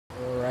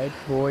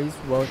Alright, boys,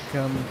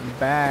 welcome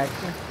back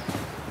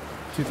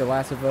to The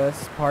Last of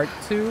Us Part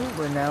 2.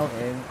 We're now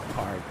in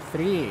Part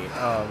 3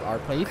 of our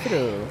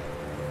playthrough.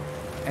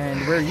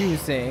 And we're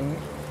using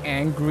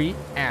Angry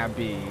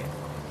Abby.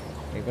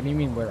 Wait, what do you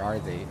mean, where are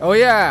they? Oh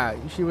yeah,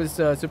 she was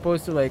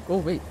supposed to like... Oh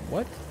wait,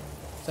 what?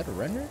 Is that a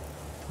runner?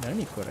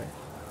 Nanikore.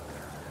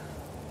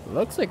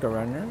 Looks like a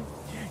runner.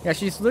 Yeah,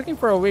 she's looking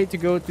for a way to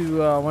go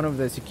to one of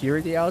the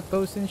security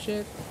outposts and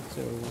shit.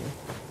 So,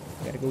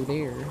 gotta go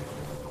there.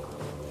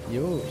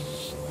 Yo,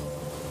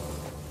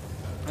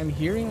 I'm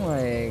hearing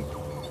like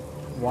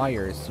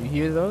wires. You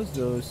hear those?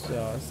 Those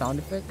sound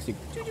effects? Like,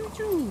 choo -choo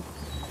 -choo.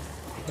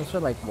 Those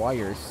are like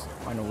wires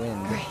on the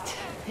wind. Great.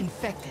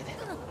 Infected.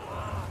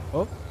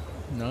 Oh,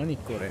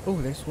 Nanikore. Oh,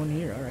 there's one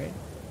here. All right.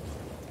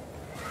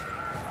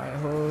 I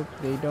hope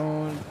they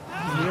don't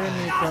hear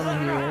me from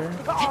here.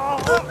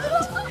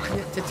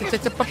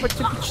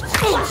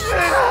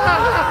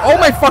 Oh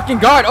my fucking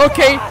god.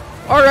 Okay.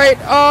 All right.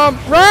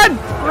 Run!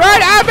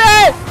 Run,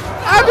 Abby!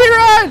 Abby,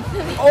 run!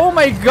 Oh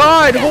my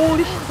god.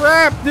 Holy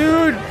crap,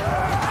 dude.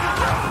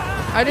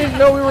 I didn't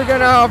know we were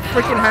gonna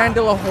freaking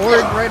handle a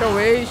horde right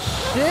away.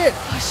 Shit.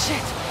 Oh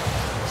shit.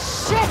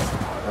 Shit.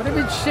 What do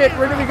you mean shit?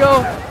 Where do we go?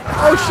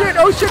 Oh shit.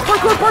 Oh shit.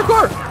 Parkour,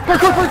 parkour.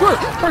 Parkour, parkour,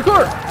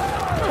 parkour.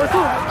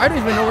 Parkour. I don't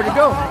even know where to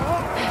go.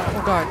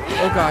 Oh god.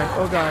 Oh god.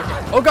 Oh god.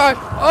 Oh god.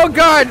 Oh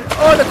god.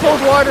 Oh, the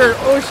cold water.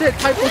 Oh shit.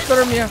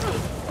 Hypothermia.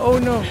 Oh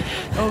no.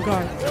 Oh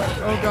god.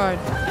 Oh god.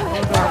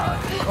 Oh god.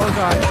 Oh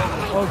god.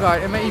 Oh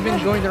god. Am I even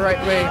going the right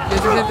way?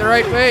 This isn't the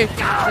right way.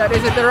 That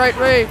isn't the right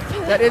way.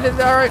 That isn't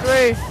the right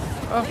way.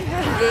 Oh.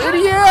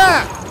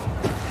 Yeah.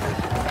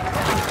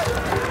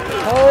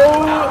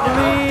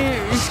 Holy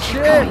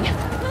shit.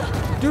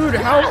 Dude,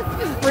 how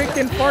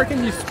freaking far can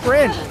you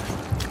sprint?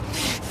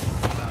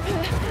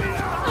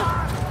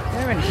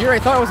 Damn it, here I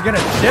thought I was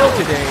gonna chill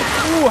today.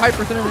 Ooh,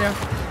 hypothermia.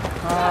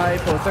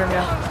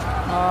 Hypothermia.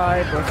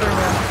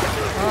 Hypothermia.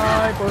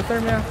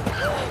 Hypothermia.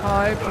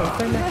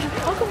 Hypothermia.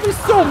 How come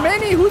there's so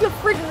many? Who the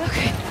frick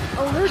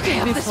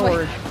allergic this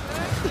horde?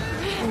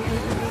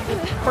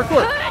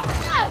 Parkour.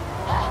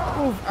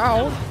 Ooh,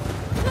 ow.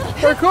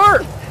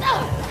 Parkour.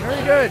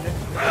 Very good.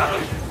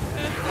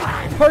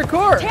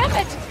 Parkour. Damn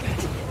it.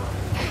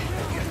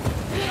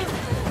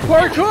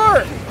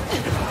 Parkour.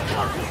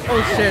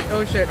 Oh shit,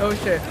 oh shit, oh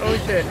shit, oh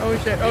shit, oh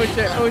shit, oh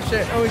shit, oh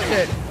shit, oh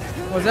shit.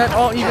 Was that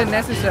all even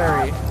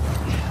necessary?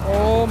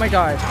 Oh my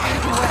god.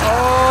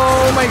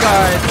 Oh my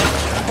god.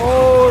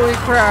 Holy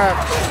crap.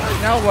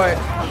 Now what?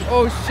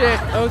 Oh shit,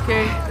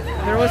 okay.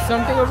 There was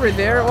something over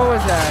there. What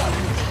was that?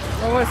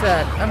 What was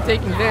that? I'm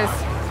taking this.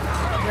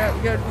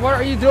 Yeah, what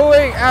are you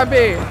doing,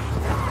 Abby?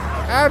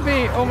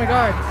 Abby! Oh my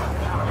god.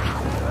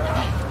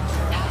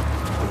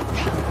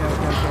 Okay.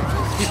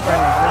 Just keep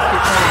running. Let's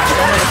keep running. I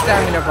don't have a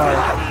stamina bar.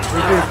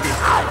 We're goofy.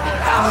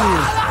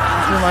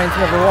 This reminds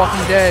me of The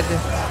Walking Dead.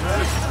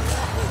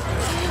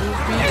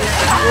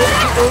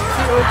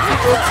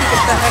 Oopsie,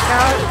 get the heck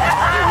out.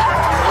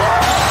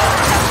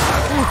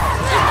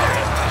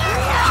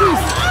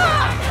 Jeez.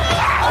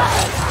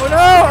 Oh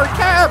no, our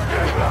cap!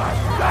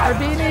 Our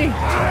beanie!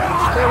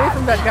 Stay away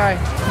from that guy.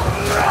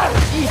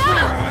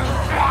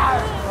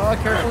 Oh,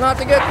 careful not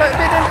to get bitten.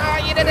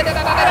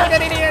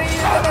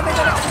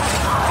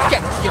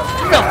 Get your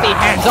filthy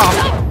hands off!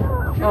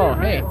 Oh,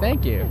 hey,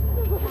 thank you.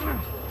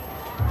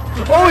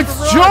 Oh, it's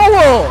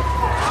Joel!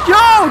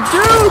 Yo,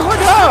 dude,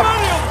 what up?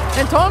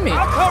 And Tommy.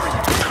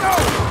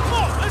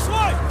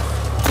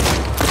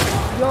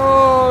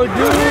 Yo,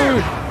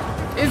 dude.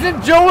 Isn't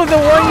Joel the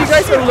one you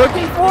guys are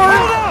looking for?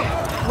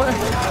 What?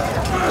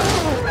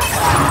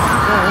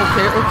 Oh,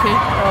 okay.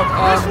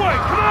 This way,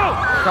 come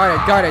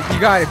on! Got it. You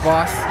got it,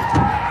 boss.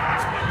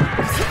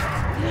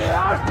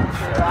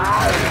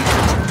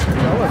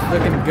 That was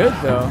looking good,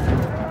 though.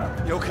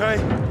 You okay?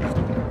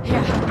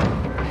 Yeah.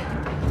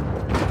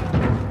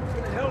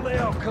 Where the hell they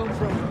all come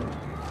from?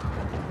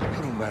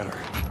 It don't matter.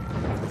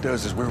 What it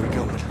does is where we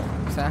going.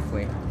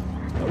 Exactly.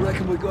 I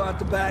reckon we go out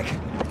the back.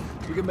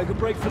 We can make a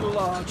break for the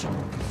lodge. I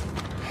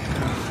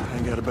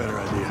ain't got a better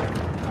idea.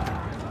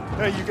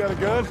 Hey, you got a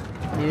gun?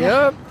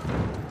 Yep.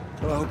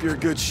 Well, I hope you're a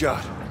good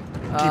shot.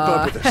 Keep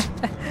up with us.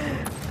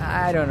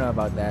 I don't know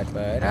about that,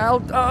 but I'll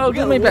We do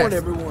gotta my warn best.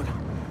 everyone.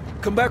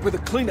 Come back with a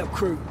cleanup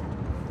crew.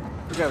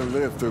 We gotta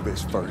live through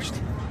this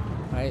first.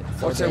 Right.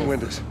 So Watch them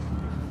windows.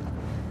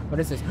 What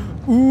is this?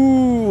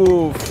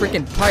 Ooh,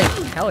 freaking pipe.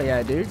 Hell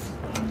yeah, dude.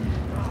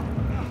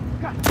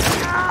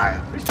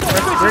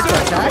 First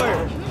attack.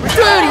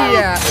 Good,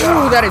 yeah.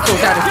 Ooh, that is so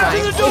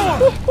satisfying.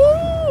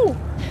 Ooh.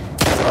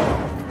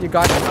 You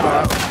got this,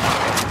 boss.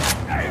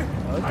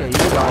 Okay,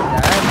 you got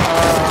that.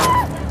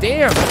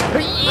 Damn.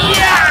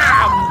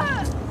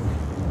 Yeah.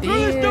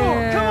 Damn.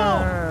 Come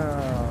on.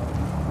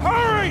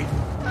 Hurry!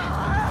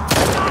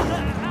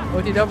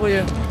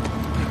 OTW.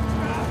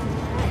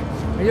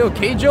 Are you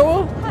okay,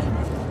 Joel?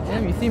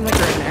 Damn, you seem like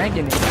you're in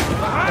agony.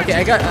 Okay,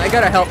 I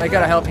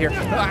gotta help here.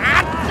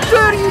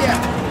 Good, yeah.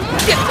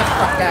 Get the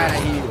fuck out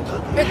of here.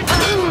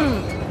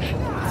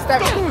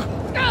 Stop.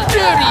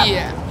 Good,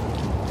 yeah.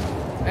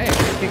 Hey,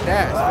 kick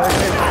that ass.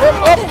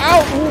 Oh,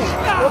 ow. Ooh.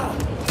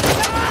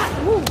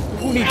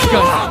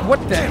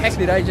 What the heck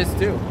did I just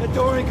do? That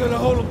door ain't gonna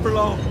hold him for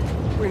long.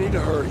 We need to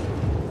hurry.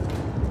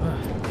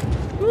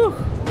 Whew.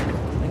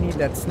 I need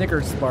that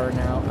Snickers bar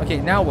now. Okay,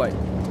 now what?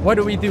 What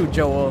do we do,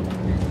 Joel?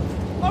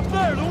 Up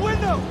there, the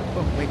window.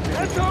 Oh, wait.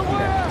 That's our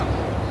way out.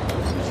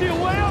 See a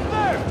way up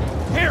there.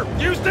 Here,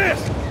 use this.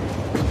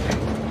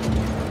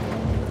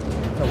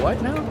 The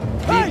what now?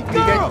 Hey, Do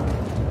you go!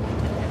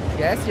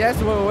 Yes, yes.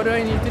 Well, what do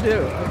I need to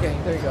do? Okay,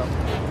 there you go.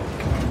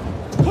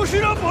 Push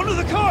it up onto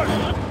the cart.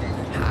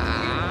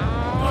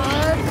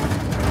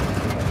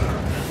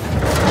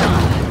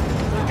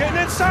 We're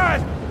getting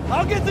inside.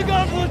 I'll get the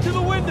gauntlet to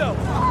the window.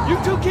 You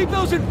two keep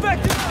those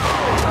infected.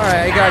 All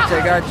right, I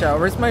gotcha.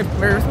 Where's my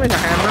hammer?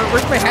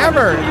 Where's my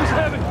hammer? Use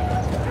heavy.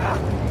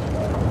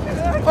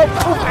 Oh,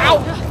 ow!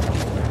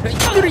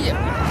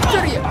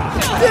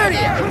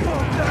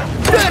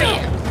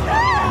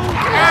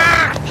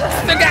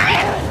 The guy!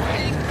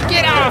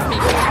 Get off me!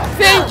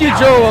 Thank you,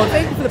 Joel.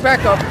 Thank you for the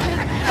backup.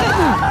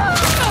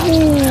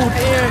 Ooh,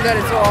 damn, that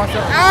is so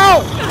awesome.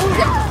 Ow!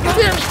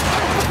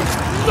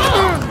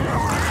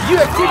 You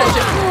have seen that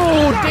shit.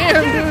 Oh,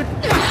 damn, dude.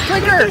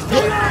 Clicker!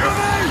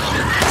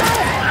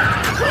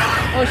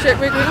 Oh, shit,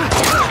 wait.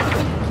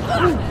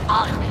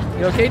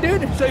 You okay,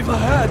 dude? Save my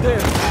hat there.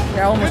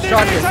 Yeah, I almost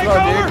shot you as well,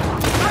 dude.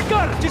 I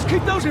got it. Just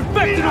keep those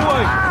infected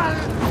away.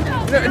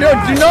 No,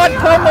 do not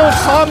pummel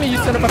Tommy, you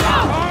son of a...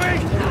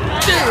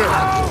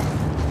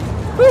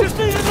 Just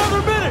need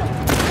another minute.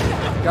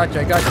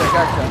 Gotcha.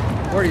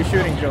 Where are you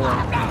shooting, Joel?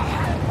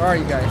 Where are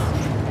you guys?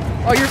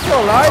 Oh, you're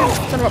still alive?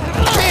 Son of a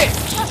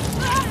bitch!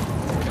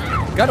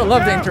 Gotta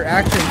love the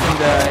interactions in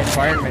the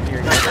environment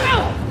here, guys.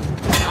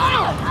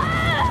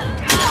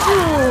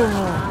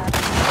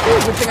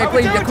 Good thing I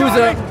played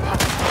Yakuza.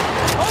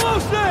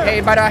 Almost there.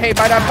 Hey, bada,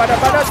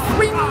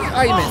 swing!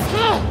 Oh, you missed.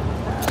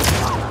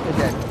 You're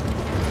dead.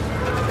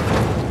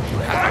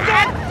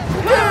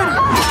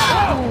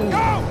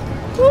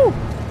 Woo.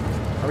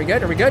 Are we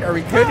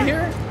good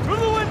here? Through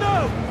the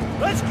window.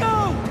 Let's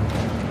go.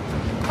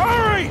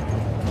 Hurry.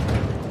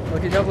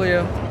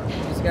 OTW.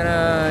 Just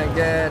gonna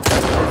get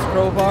this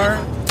crowbar.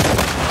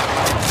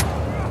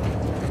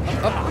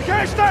 Up. We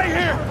can't stay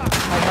here.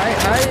 Hi.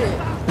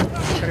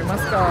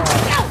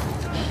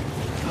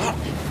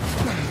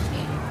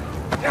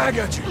 I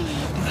got you.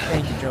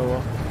 Thank you,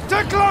 Joel.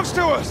 They're close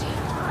to us.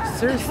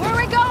 Seriously. Where are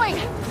we going?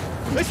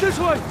 It's this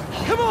way.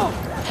 Come on.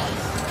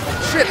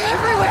 Shit.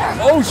 Everywhere.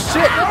 Oh,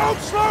 shit. Don't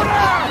slow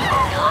down.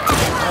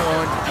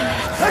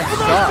 Head for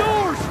those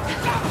doors.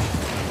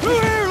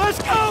 Through here. Let's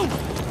go.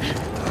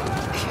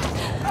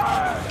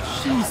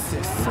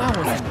 Jesus, that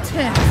was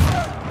intense.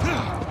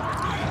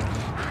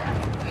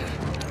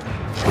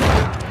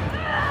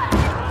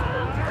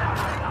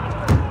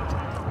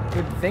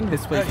 Good thing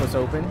this place was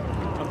open.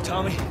 I'm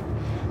Tommy.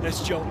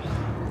 That's Joel.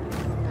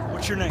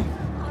 What's your name?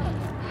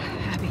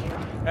 Abby.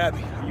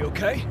 Abby. Are you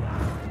okay?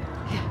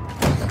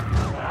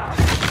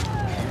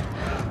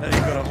 That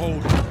ain't gonna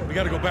hold. We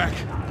gotta go back.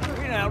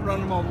 We ain't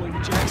outrun them all the way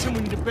to Jackson.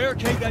 We need to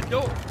barricade that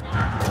door.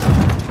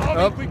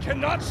 Tommy, we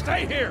cannot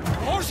stay here.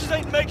 Horses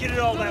ain't making it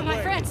all that way.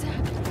 My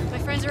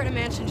friends are at a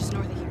mansion just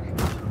north of here.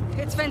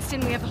 It's fenced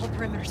in. We have the whole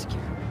perimeter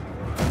secure.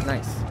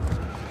 Nice.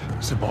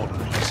 It's a Baldwin,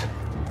 please.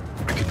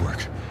 I could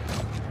work.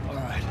 All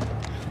right.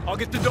 I'll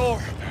get the door. All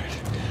right.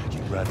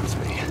 You ride with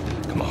me.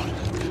 Come on.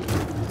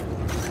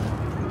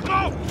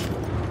 Go!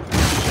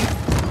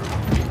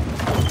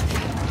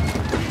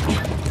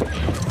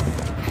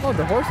 Oh,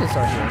 the horses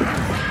are here.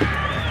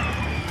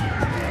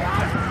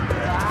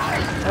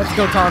 Let's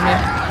go, Tommy.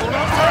 Hold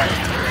on tight.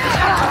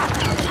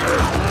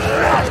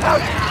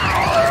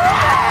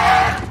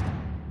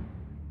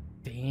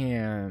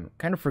 Damn.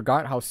 Kind of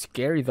forgot how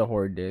scary the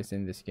horde is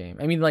in this game.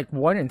 I mean, like,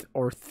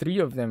 or three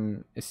of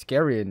them is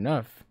scary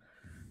enough.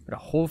 But a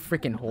whole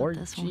freaking horde?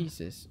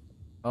 Jesus.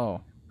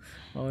 Oh.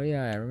 Oh,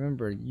 yeah, I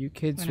remember. You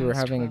kids who were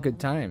having a good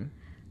time.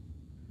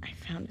 I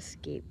found a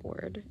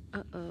skateboard.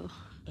 Uh-oh.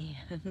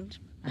 And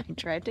I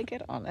tried to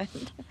get on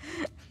it.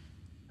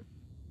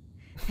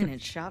 And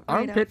it shot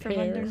right out from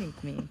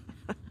underneath me.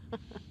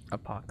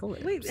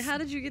 Apocalypse. Wait, how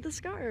did you get the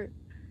scar?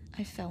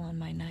 I fell on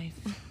my knife.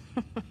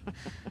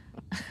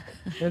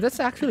 Yeah, that's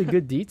actually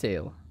good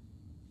detail.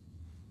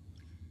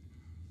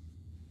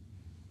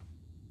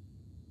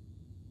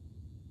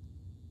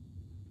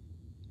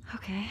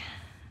 Okay.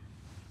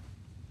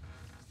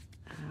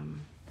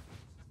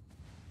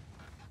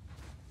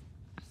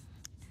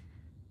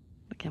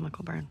 The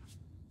chemical burn.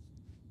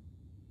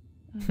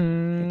 I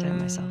did it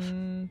myself.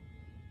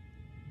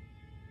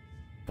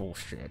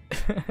 Bullshit.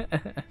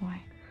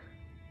 Why?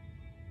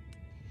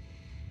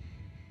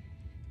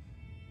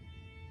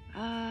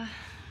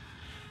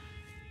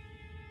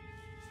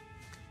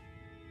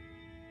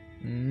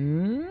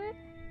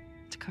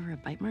 To cover a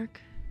bite mark.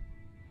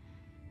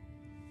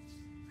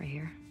 Right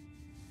here.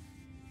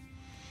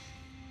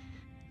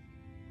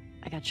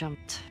 I got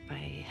jumped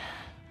by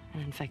an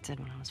infected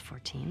when I was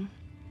 14.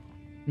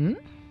 You're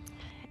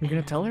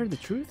gonna tell her the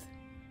truth?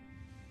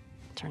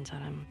 Turns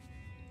out I'm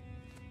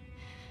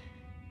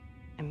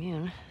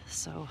immune,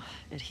 so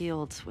it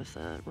healed with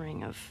a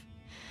ring of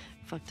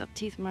fucked up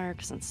teeth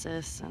marks and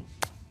cysts and...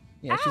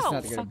 Yeah, she's Ow,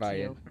 not gonna fuck buy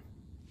you. it.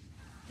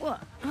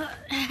 What?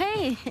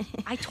 Hey!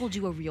 I told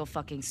you a real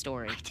fucking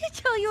story. I did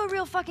tell you a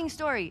real fucking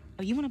story.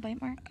 Oh, you want to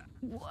bite, Mark?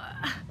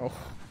 Oh.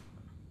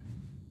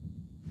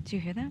 Did you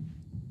hear that?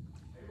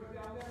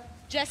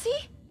 Jesse?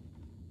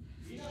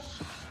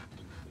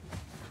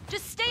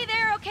 Just stay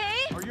there, okay?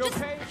 Are you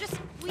okay? Just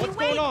will What's you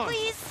wait, going on?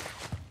 please?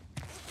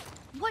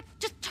 What?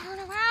 Just turn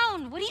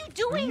around. What are you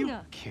doing?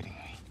 Kidding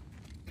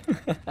me.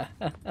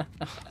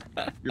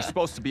 You're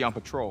supposed to be on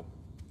patrol.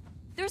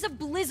 There's a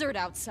blizzard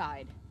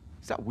outside.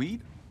 Is that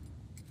weed?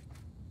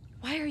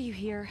 Why are you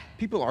here?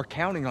 People are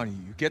counting on you.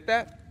 You get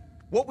that?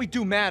 What we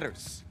do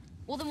matters.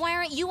 Well, then why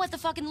aren't you at the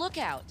fucking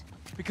lookout?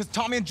 Because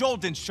Tommy and Joel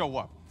didn't show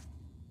up.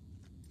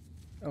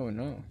 Oh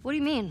no. What do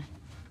you mean?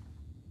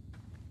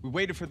 We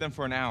waited for them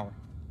for an hour.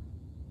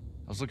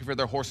 I was looking for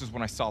their horses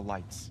when I saw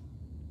lights.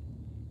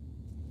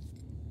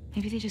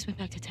 Maybe they just went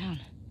back to town.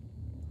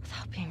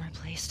 Without being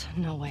replaced?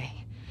 No way.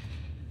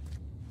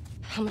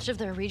 How much of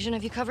their region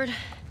have you covered?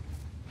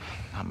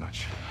 Not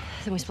much.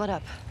 Then we split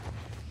up.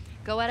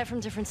 Go at it from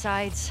different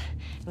sides,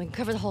 and we can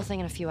cover the whole thing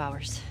in a few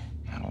hours.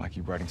 I don't like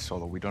you riding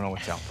solo. We don't know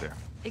what's out there.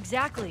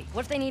 Exactly.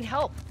 What if they need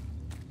help?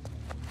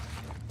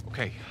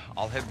 Okay,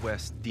 I'll head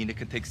west. Dina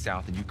can take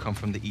south, and you come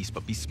from the east,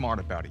 but be smart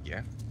about it,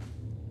 yeah?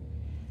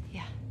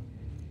 Yeah.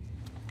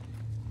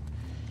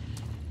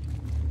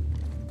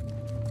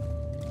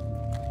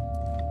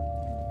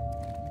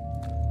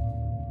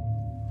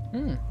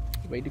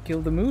 Way to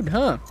kill the mood,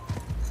 huh?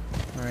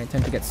 Alright,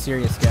 time to get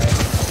serious,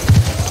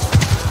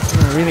 guys.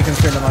 I'm really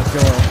concerned about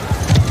Joel.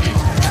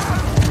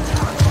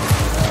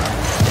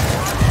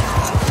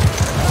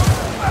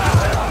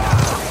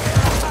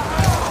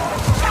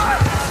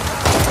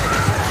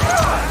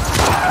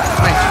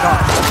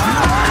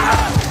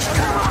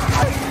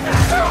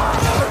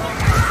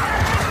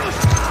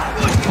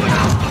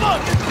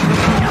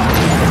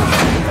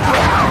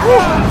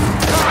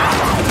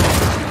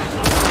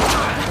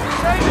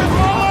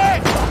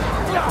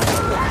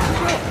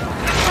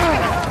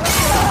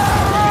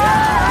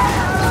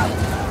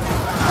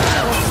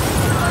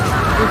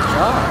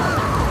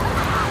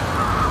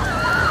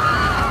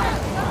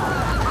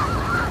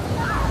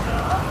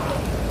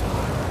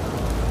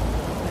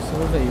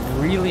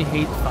 Really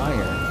hate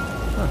fire.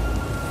 Huh.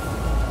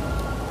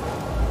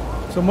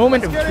 So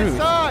moment of truth.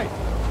 Inside.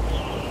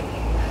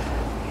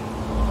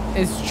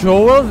 Is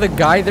Joel the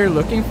guy they're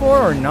looking for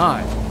or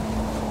not?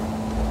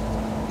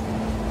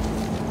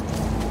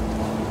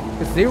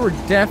 Because they were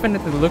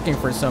definitely looking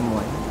for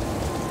someone.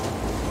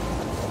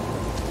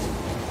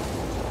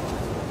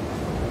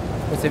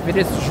 Because if it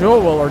is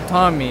Joel or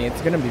Tommy,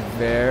 it's gonna be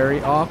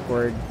very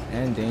awkward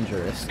and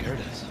dangerous. Scared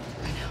us.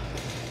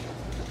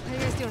 How you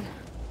guys doing?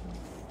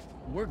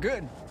 We're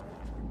good.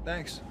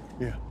 Thanks.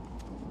 Yeah.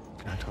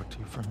 Can I talk to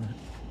you for a minute?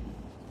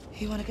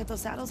 You want to get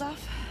those saddles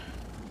off?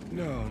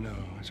 No,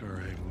 it's all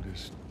right. We'll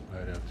just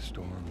ride out the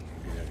storm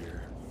and get out of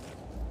here.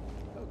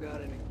 Oh,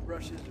 got any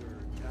brushes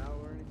or towel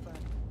or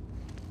anything?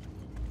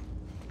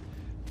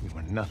 We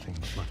were nothing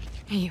but lucky.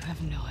 You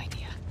have no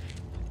idea.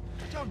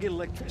 Y'all get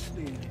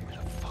electricity in here. Where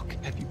the fuck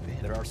have you been?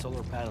 There are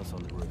solar panels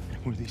on the roof.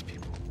 And who are these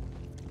people?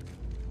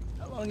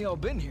 How long y'all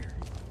been here?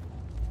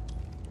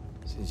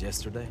 Since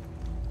yesterday?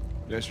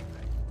 Yesterday.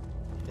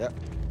 Yep.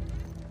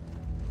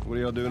 What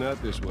are y'all doing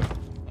out this way?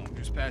 I'm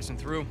just passing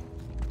through.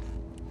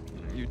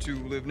 You two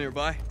live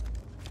nearby?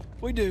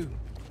 We do.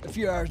 A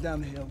few hours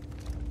down the hill.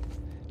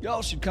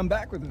 Y'all should come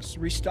back with us,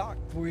 restock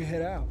before you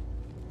head out.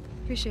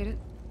 Appreciate it.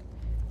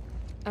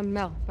 I'm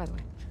Mel, by the way.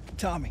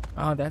 Tommy,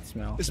 Oh, that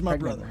smell. this is my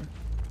Pregnant brother.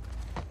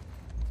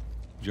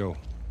 Joe.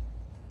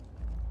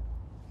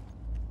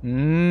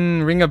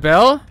 one. Ring a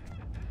bell?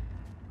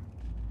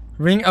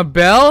 Ring a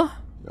bell?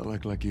 Y'all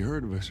act like you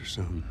heard of us or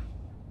something.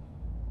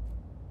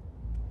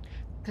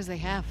 Because they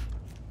have.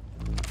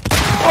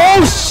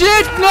 Oh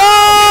shit!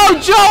 No!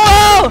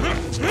 Joel!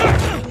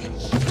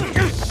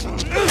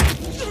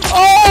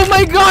 Oh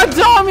my god,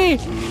 Tommy!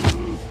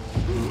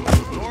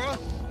 Laura,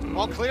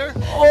 all clear?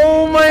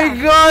 Oh my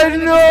god,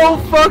 no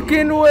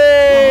fucking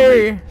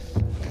way!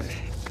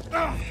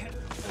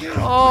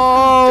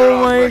 Oh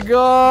my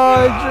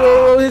god,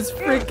 Joel, his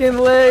freaking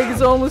leg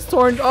is almost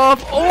torn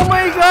off. Oh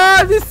my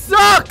god, this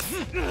sucks!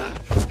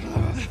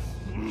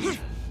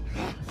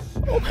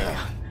 Oh my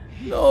god.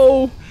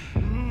 No.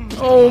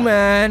 Oh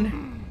man.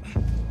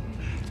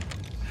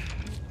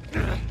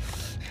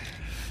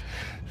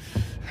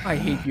 I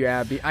hate you,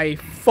 Abby. I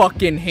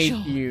fucking hate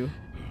Joel. you.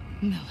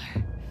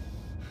 Miller.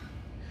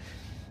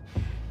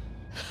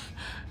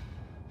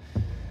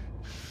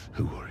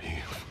 Who are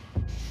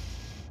you?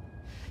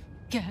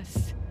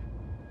 Guess.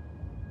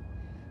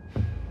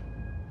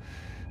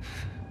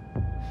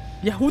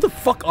 Yeah, who the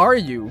fuck are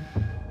you?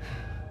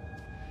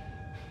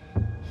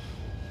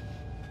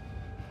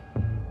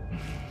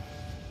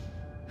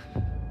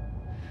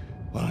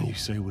 Why don't you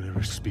say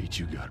whatever speech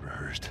you got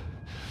rehearsed?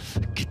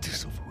 Get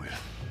this over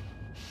with.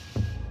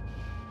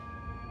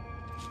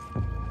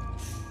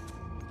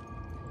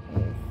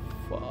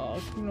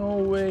 Fuck, no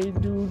way,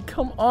 dude.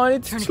 Come on,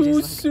 it's Tourniquet too his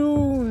leg.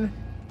 soon.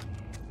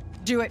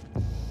 Do it.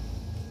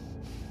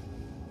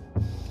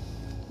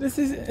 This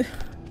is...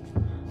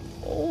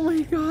 Oh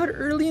my god,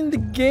 early in the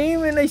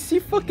game and I see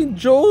fucking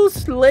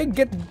Joel's leg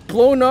get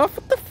blown off.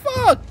 What the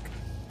fuck?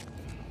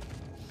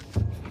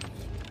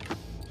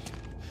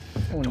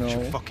 Oh Don't no.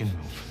 you fucking move.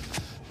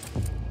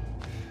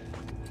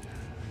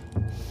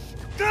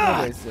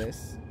 What is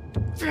this?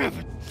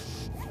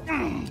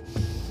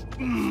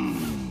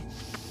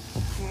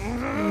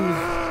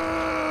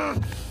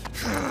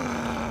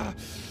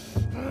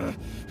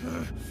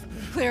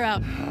 Clear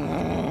out.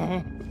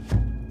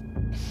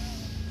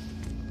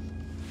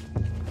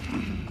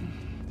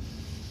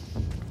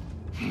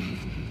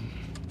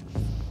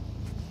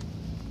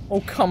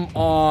 Oh, come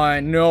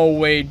on. No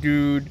way,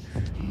 dude.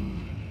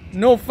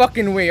 No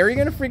fucking way. Are you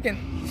gonna freaking...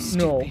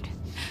 No. Stupid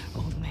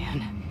old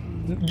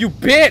man. You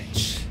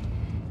bitch!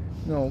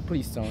 No,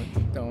 please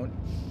don't. Don't.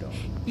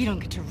 You don't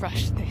get to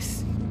rush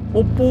this.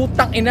 Oh,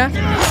 putang ina.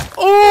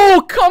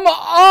 Oh, come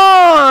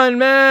on,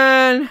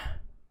 man.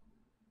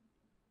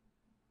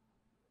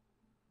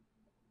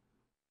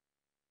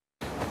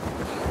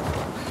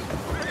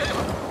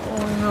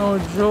 Oh no,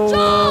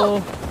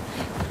 Joel.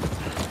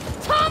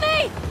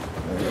 Tommy!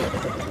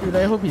 Dude,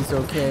 I hope he's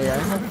okay. I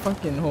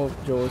fucking hope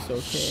Joel's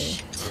okay.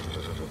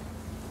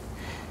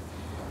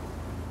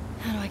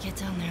 How do I get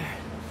down there?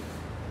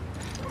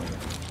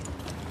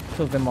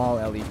 Kill them all,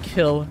 Ellie.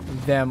 Kill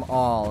them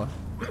all.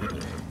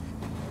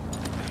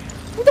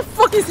 What the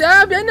fuck is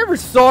Abby? I never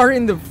saw her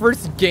in the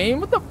first game.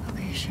 What the?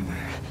 Okay, Shimmer.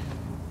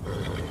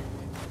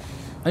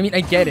 I mean,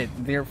 I get it.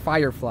 They're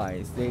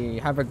fireflies. They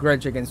have a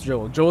grudge against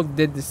Joel. Joel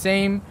did the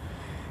same.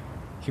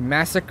 He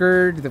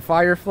massacred the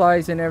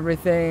fireflies and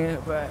everything.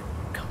 But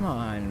come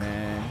on,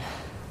 man.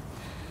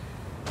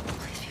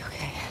 Please be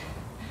okay.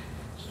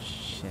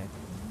 Shit.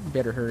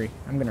 Better hurry.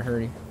 I'm gonna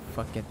hurry.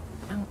 Fuck it.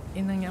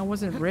 I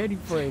wasn't ready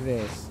for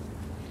this.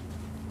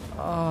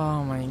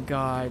 Oh my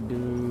god,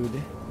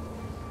 dude.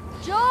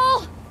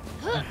 Joel!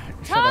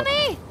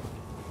 Tommy!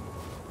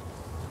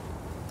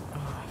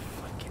 Oh,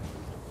 fuck it.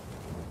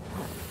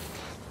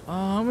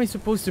 How am I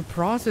supposed to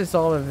process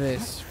all of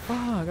this?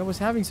 Fuck, I was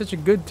having such a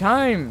good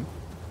time.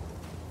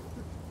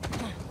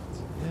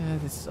 Yeah,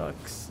 this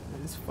sucks.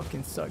 This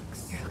fucking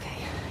sucks. You're okay.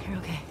 You're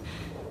okay.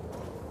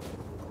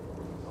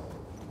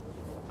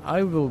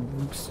 I will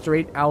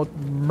straight out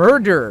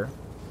murder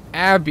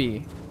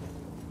Abby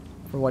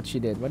for what she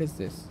did. What is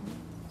this?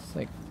 It's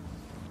like...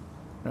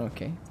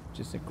 Okay.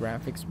 Just a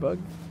graphics bug.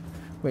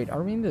 Wait,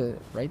 are we in the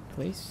right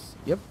place?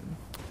 Yep.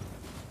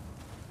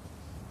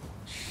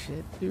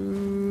 Shit,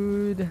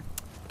 dude.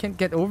 Can't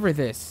get over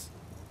this.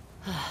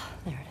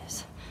 There it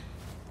is.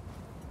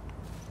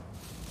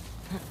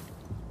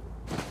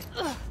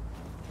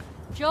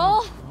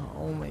 Joel?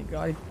 Oh my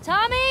god.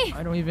 Tommy!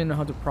 I don't even know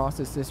how to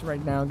process this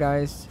right now,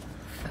 guys.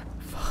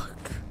 Fuck.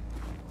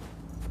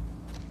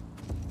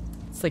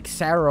 It's like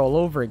Sarah all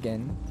over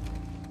again.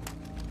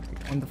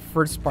 On the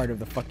first part of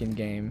the fucking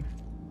game.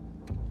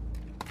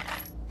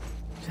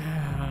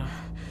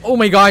 Oh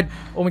my god!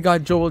 Oh my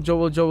god, Joel.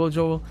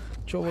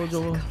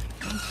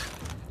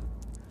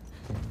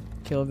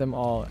 Kill them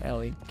all,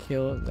 Ellie.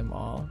 Kill them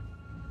all.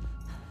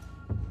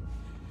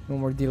 No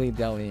more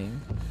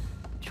dilly-dallying.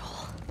 Joel.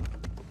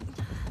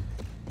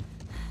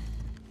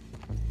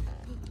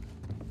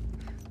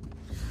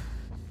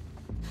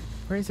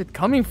 Where is it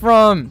coming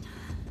from?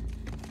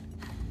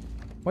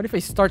 What if I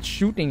start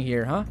shooting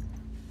here, huh?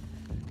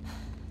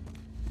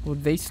 Will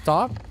they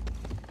stop?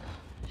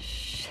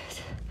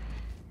 Shit.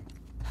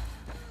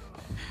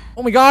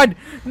 Oh my god!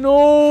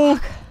 No!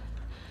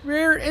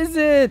 Where is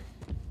it?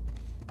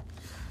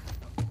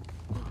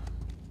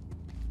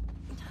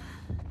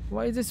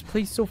 Why is this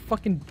place so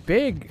fucking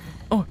big?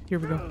 Oh, here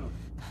we go.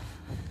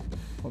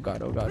 Oh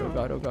god, oh god, oh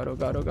god, oh god, oh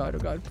god, oh god, oh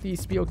god.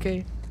 Please be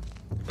okay.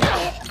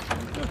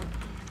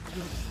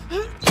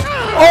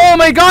 Oh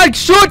my god!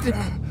 Shoot!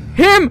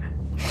 Him!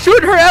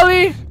 Shoot her,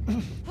 Ellie!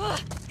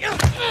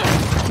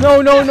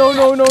 No.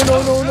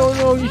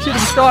 You should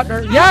have shot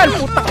her. Yan!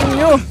 Putang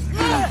nyo!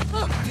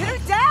 Pin her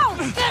down!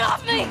 Get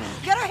off me!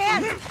 Get her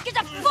hand! Get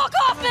the fuck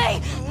off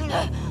me!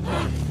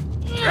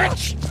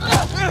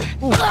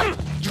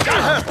 You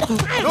got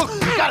her! Look,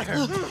 you got her!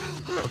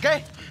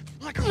 Okay?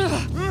 You're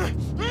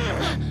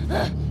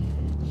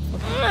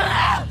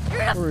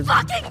gonna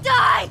fucking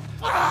die!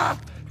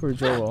 Poor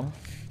Joel.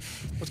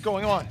 What's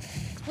going on?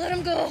 Let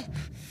him go!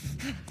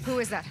 Who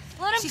is that?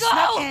 Let him She go!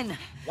 snuck in.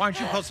 Why aren't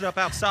you posted up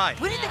outside?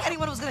 We didn't think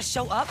anyone was gonna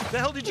show up. What the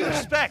hell did you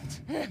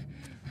expect?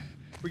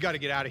 We gotta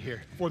get out of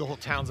here before the whole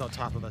town's on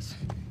top of us.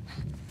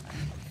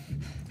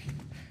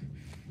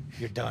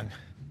 You're done.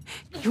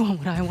 You want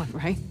what I want,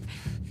 right?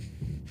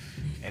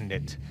 End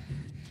it.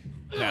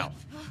 Now.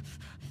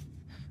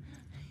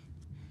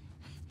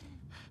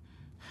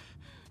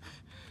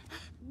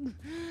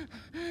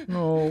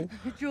 No.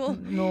 Joel.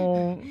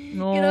 No.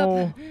 Get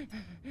up.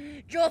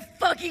 Joel,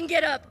 fucking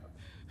get up!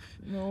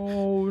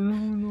 No.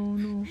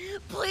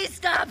 Please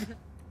stop!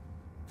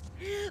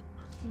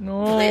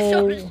 No. Please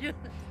don't shoot!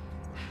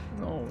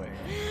 No way.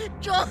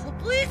 Joel,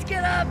 please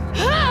get up!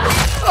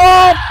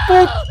 Oh,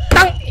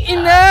 putang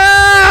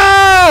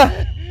ina!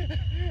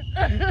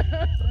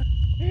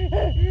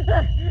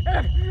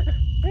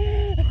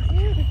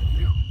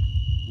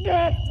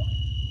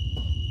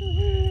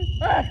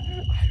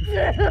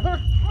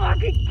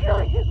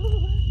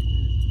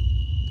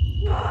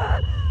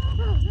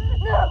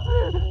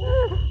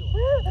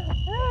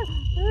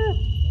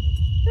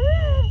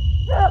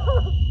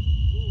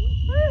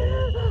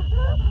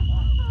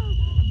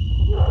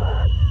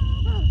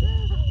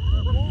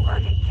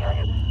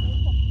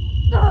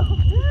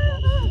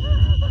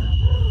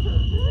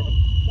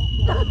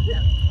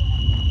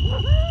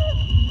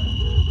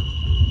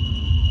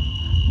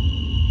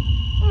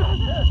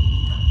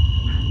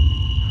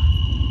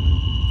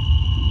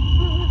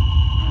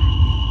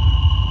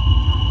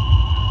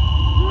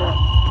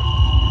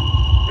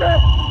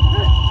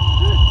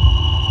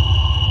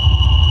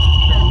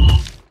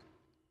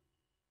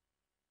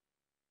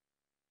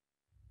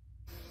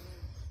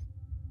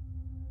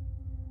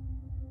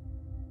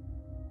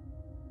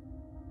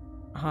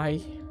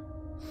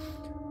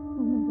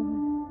 Oh my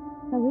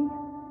god. Ellie?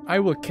 I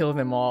will kill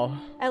them all.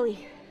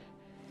 Ellie.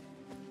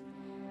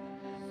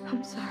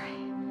 I'm sorry.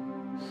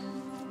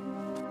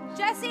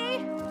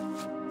 Jesse!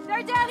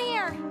 They're down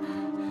here!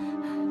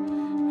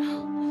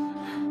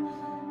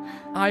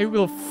 I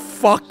will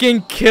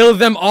fucking kill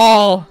them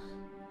all.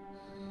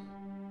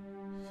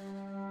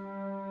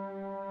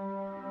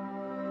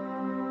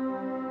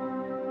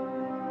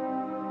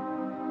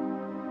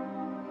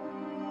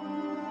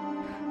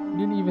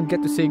 Didn't even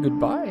get to say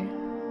goodbye.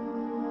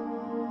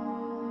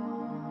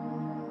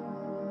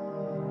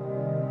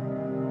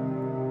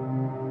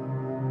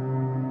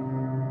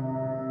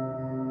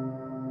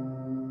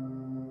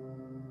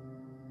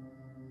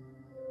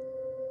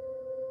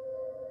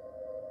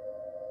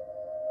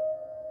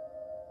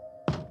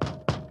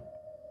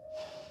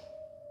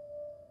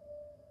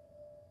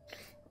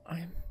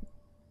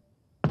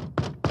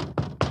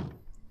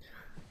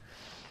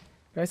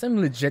 Guys,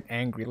 I'm legit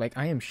angry. Like,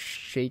 I am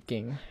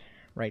shaking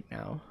right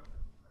now.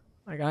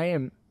 Like, I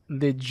am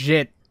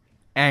legit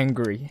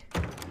angry.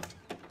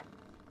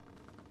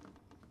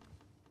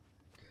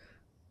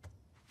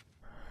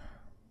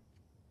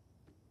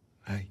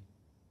 Hey.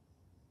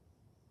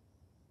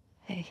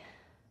 Hey.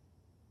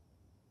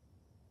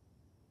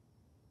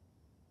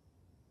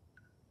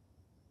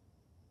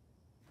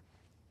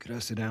 Could I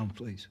sit down,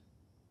 please?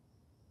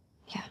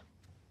 Yeah.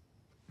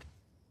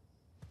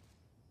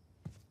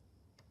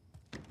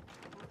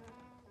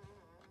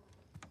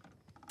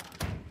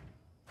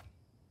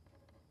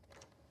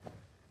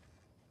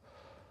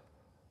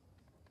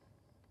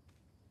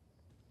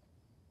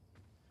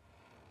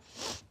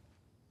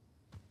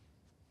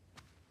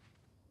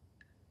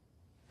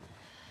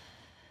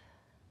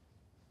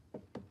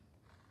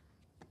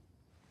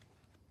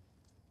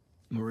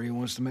 Maria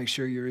wants to make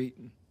sure you're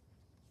eating.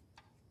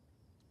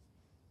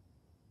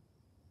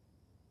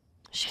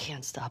 She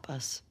can't stop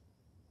us.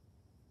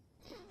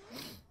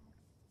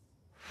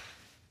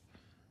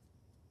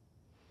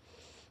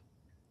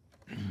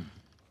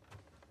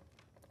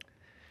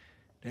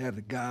 To have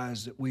the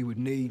guys that we would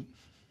need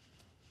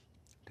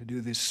to do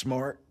this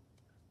smart,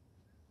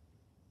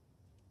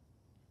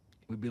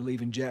 we'd be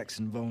leaving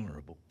Jackson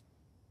vulnerable.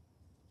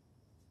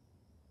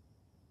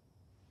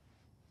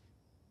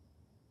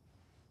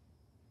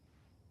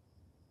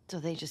 So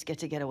they just get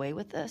to get away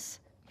with this?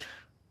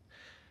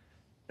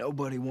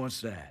 Nobody wants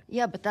that.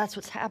 Yeah, but that's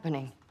what's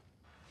happening.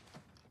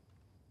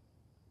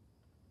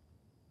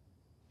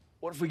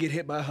 What if we get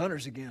hit by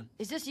hunters again?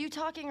 Is this you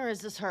talking or is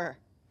this her?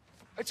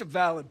 It's a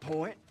valid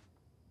point.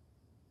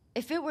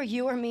 If it were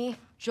you or me,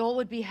 Joel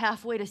would be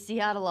halfway to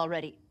Seattle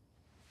already.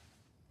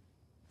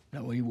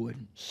 No, he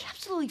wouldn't. He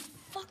absolutely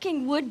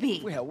fucking would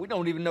be. Well, we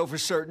don't even know for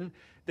certain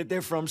that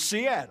they're from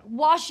Seattle.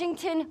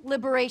 Washington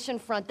Liberation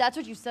Front. That's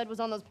what you said was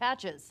on those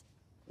patches.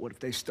 What if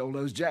they stole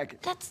those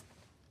jackets? That's...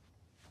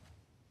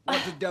 What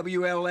if the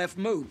WLF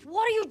moved?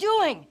 What are you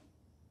doing?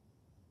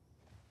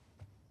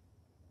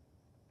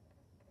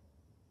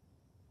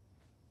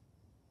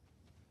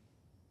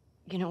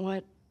 You know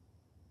what?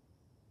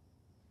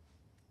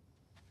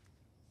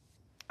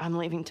 I'm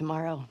leaving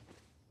tomorrow.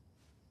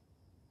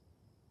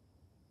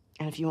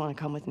 And if you want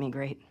to come with me,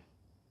 great.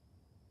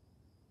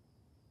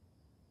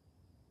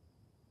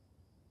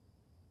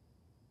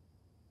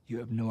 You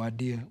have no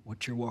idea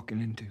what you're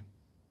walking into.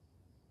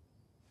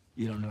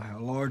 You don't know how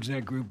large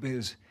that group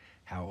is,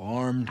 how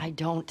armed. I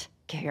don't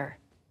care.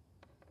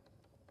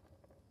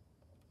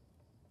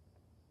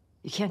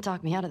 You can't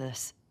talk me out of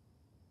this.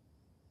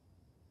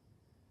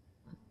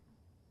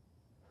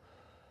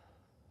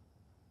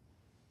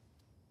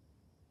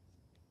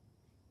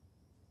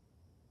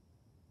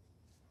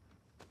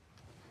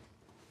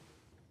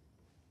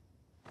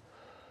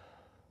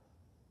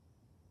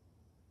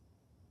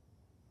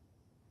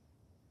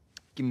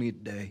 Give me a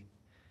day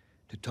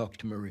to talk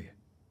to Maria.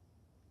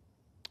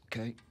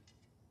 Okay?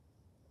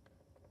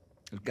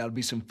 There's got to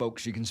be some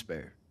folks you can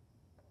spare.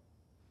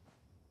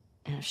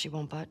 And if she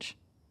won't budge?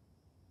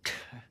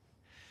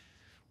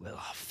 Well,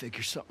 I'll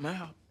figure something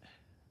out.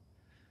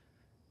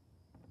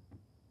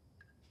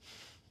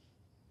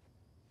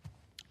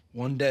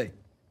 One day.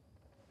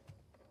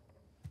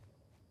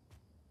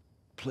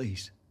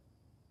 Please.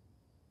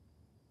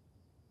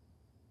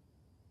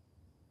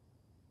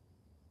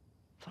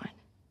 Fine.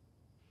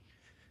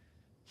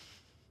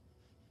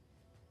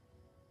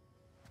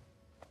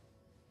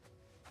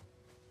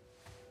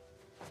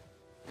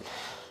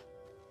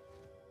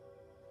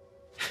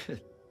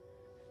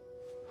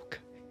 Okay.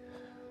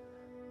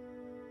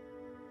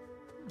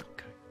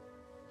 Okay.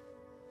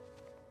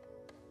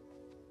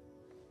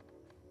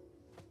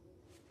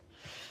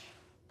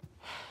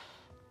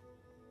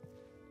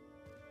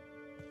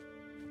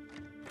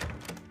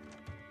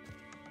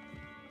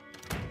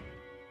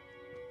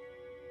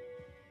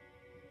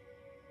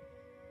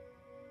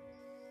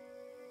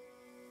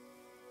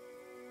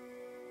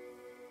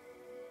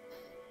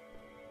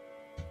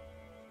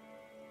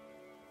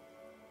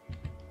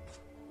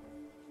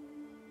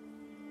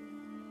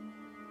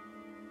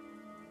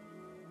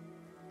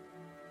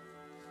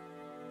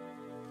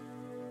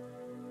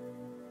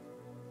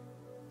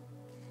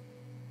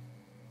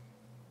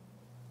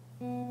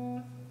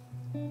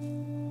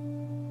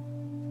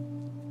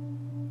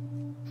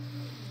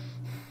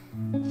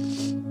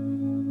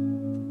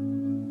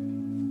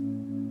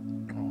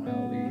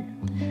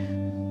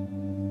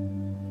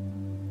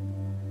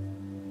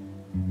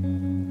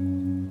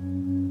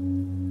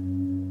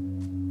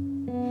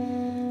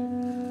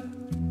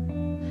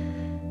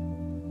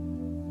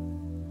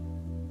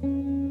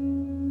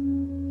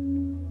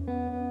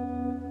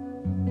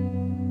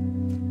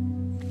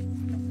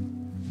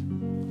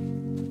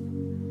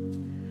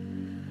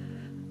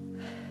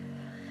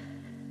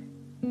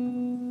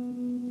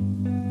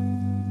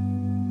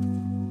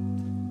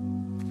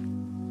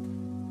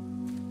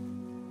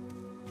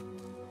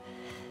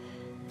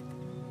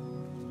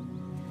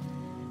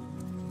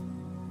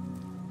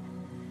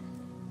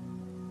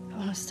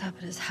 want to stop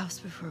at his house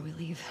before we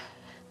leave.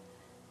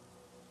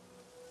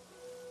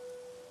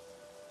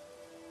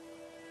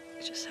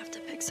 We just have to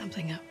pick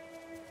something up.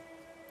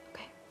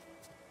 Okay.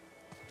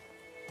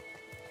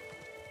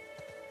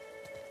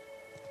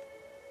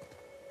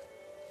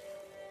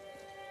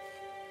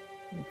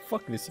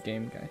 Fuck this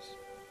game, guys.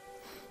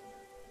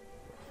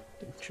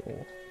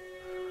 Joel.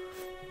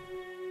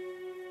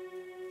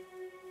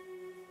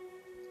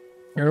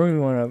 I don't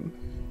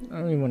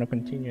even wanna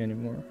continue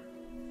anymore.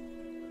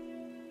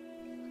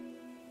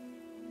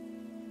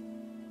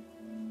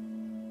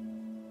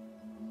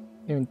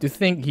 I mean, to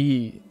think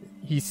he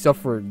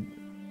suffered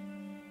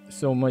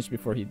so much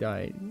before he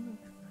died.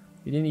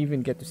 We didn't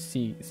even get to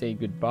say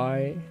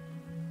goodbye.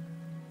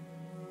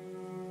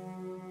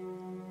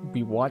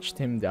 We watched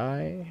him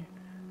die.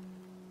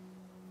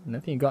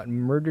 Nothing, he got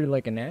murdered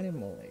like an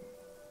animal. Like.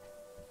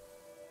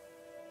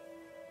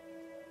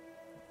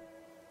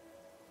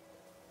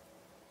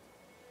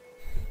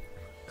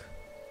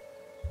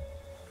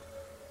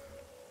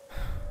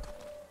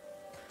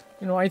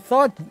 You know, I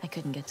thought I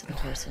couldn't get to the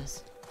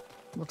horses.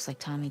 Looks like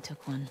Tommy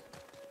took one.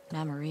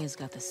 Now Maria's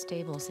got the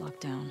stables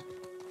locked down.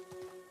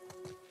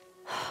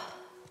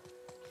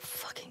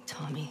 Fucking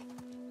Tommy.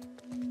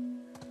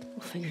 We'll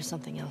figure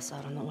something else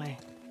out on the way.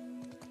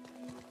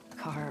 A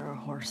car or a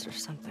horse or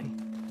something.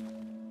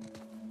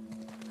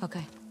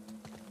 Okay.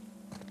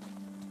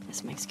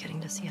 This makes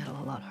getting to Seattle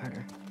a lot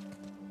harder.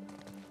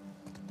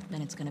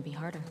 Then it's gonna be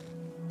harder.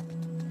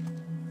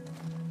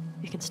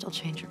 You can still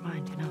change your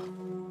mind, you know?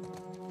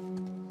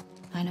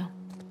 I know.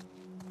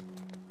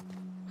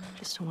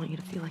 Just don't want you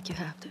to feel like you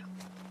have to.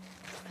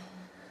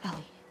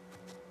 Ellie.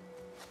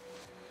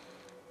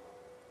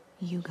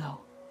 You go.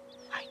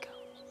 I go.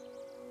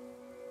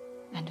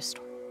 End of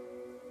story.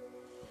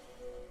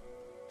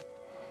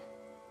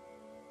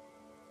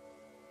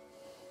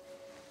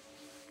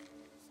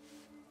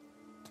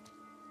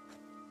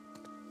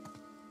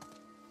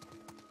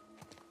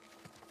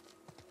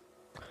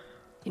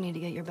 You need to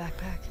get your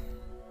backpack.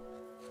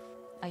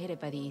 I hid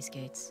it by the east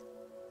gates.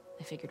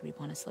 I figured we'd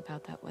want to slip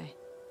out that way.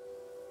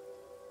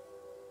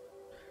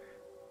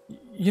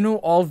 you know,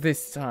 all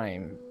this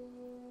time,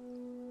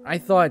 I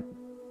thought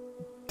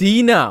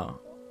Dina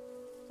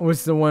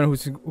was the one who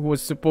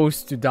was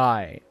supposed to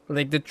die.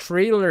 Like, the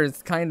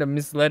trailers kind of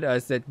misled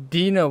us that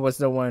Dina was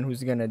the one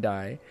who's gonna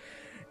die.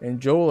 And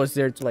Joel was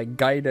there to, like,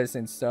 guide us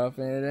and stuff.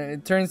 And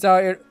it turns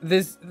out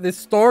this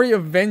story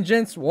of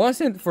vengeance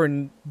wasn't for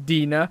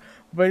Dina,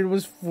 but it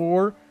was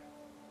for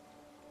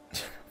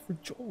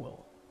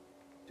Joel.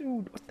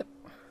 Dude, what the...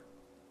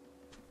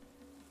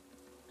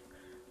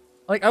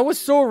 Like, I was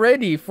so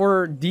ready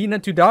for Dina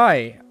to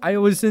die. I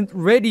wasn't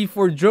ready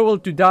for Joel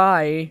to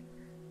die.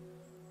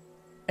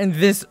 And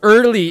this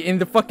early in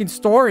the fucking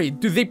story.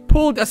 Dude, they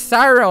pulled a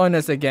Sarah on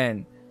us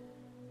again.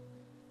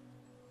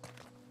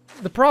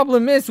 The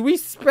problem is, we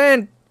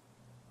spent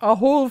a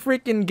whole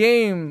freaking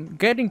game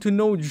getting to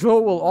know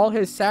Joel, all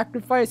his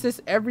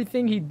sacrifices,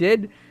 everything he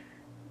did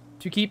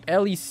to keep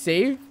Ellie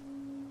safe.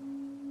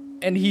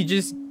 And he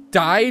just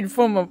died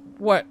from a,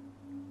 what?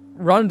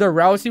 Ronda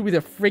Rousey with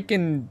a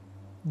freaking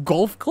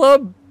golf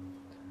club?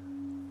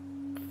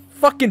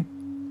 Fucking...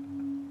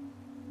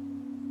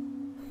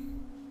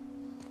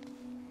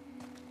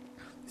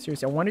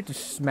 Seriously, I wanted to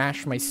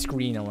smash my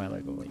screen a while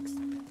ago.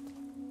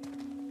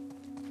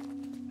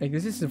 Like,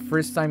 this is the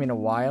first time in a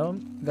while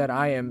that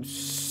I am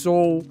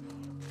so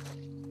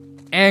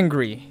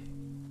angry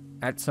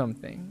at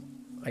something.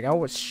 Like, I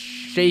was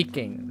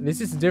shaking.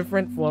 This is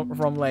different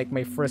from like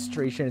my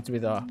frustrations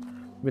with a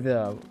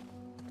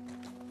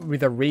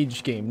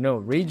rage game. No,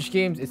 rage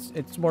games,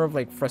 it's more of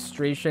like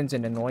frustrations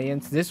and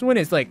annoyance. This one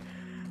is like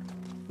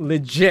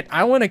legit.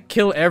 I want to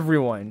kill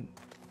everyone.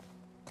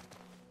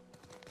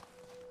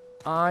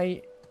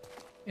 I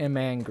am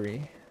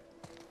angry.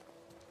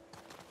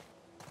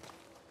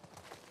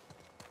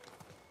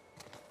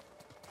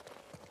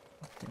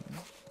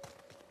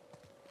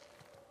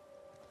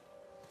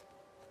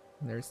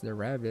 There's the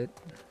rabbit.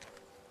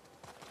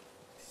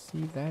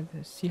 See that?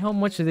 See how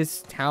much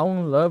this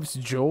town loves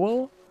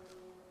Joel?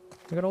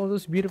 Look at all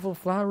those beautiful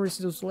flowers,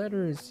 those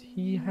letters.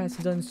 He has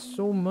done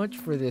so much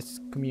for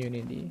this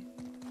community.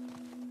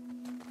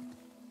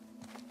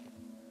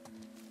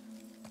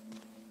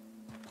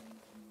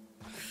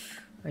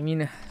 I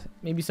mean,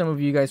 maybe some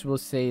of you guys will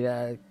say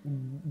that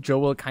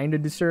Joel kind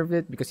of deserved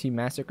it because he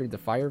massacred the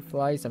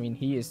Fireflies. I mean,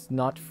 he is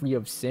not free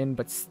of sin,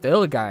 but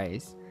still,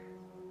 guys.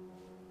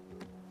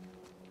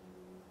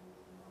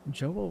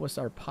 Joel was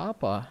our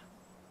papa.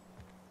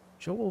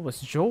 Joel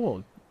was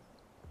Joel.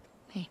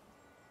 Hey.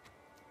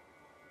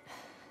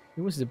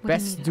 He was the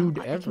best dude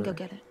ever. I can go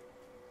get it.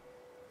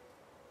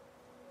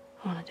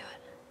 I want to do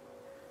it.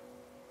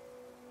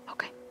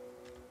 Okay.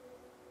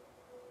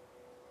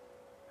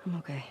 I'm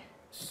okay.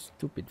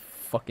 Stupid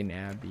fucking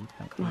Abby.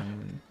 Come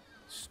on.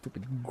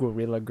 Stupid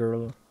gorilla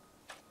girl.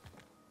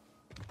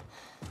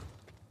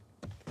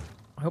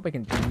 I hope I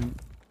can do...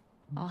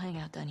 I'll hang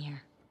out down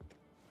here.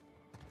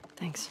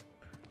 Thanks.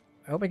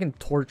 I hope I can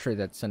torture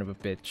that son of a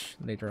bitch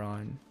later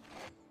on.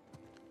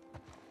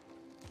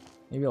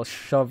 Maybe I'll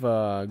shove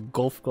a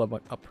golf club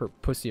up her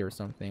pussy or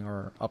something,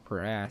 or up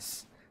her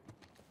ass.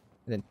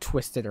 And then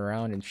twist it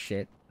around and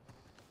shit.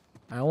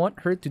 I want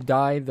her to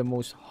die the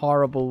most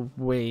horrible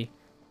way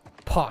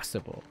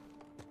possible.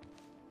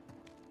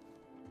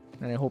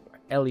 And I hope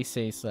Ellie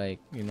says, like,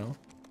 you know,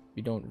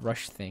 we don't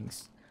rush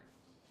things.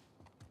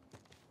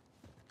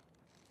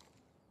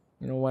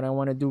 You know what I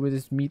want to do with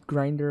this meat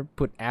grinder?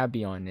 Put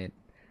Abby on it.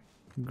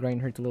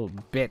 Grind her to little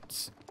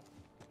bits.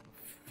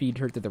 Feed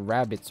her to the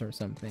rabbits or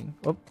something.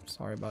 Oh,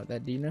 sorry about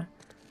that, Dina.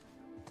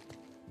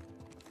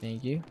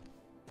 Thank you.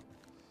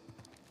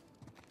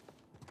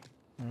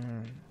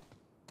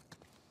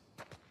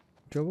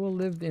 Joel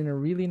lived in a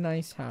really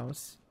nice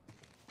house.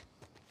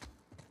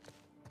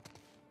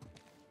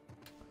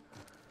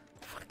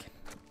 Fucking.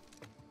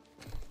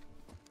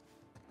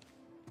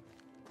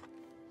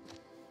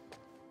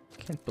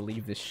 Can't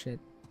believe this shit.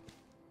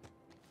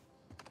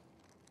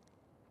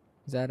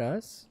 Is that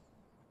us?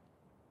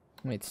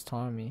 Wait, it's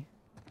Tommy.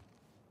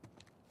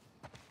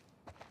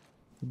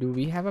 Do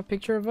we have a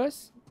picture of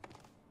us?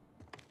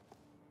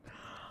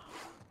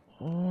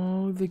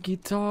 Oh, the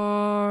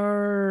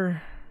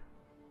guitar.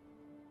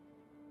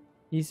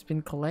 He's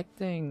been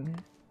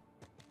collecting.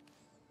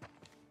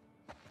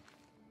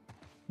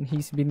 And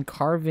he's been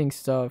carving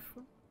stuff.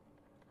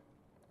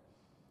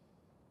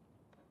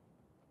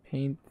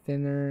 Paint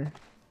thinner.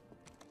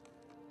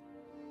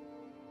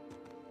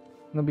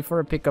 No, before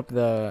I pick up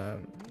the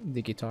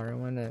guitar, I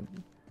wanna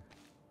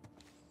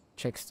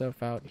check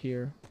stuff out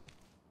here.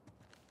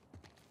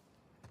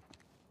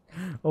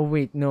 Oh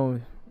wait,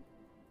 no.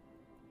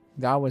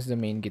 That was the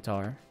main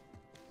guitar.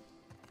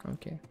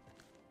 Okay.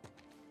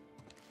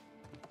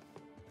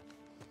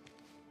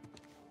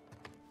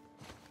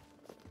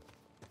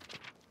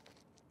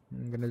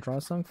 I'm gonna draw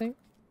something.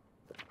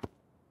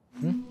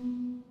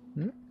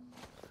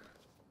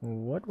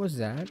 What was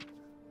that?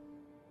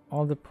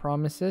 All the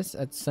promises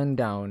at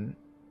sundown.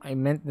 I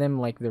meant them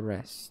like the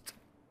rest.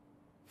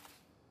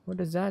 What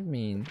does that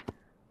mean?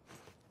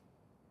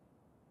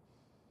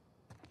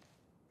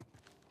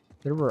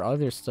 There were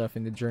other stuff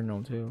in the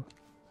journal too.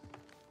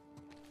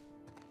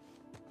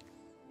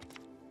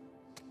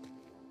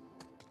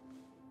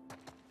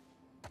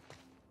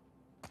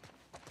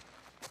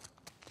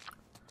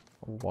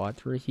 A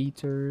water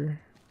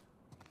heater.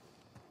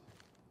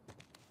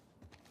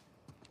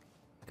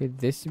 Could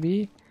this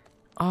be?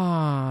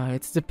 Ah,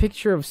 it's the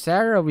picture of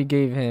Sarah we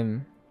gave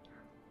him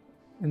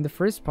in the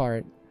first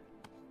part.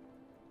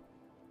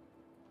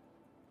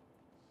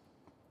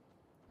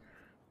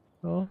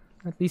 Oh,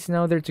 at least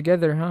now they're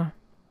together, huh?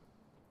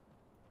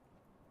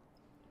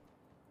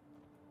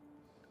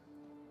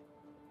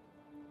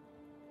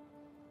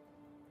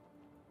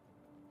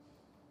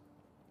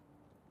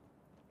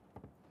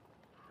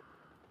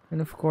 And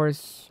of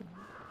course,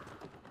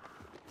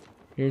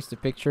 here's the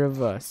picture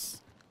of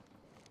us.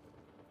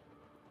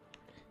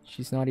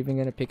 She's not even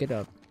gonna pick it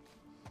up.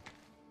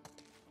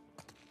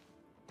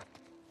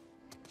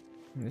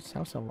 And this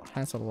house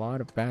has a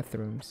lot of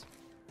bathrooms.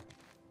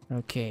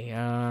 Okay,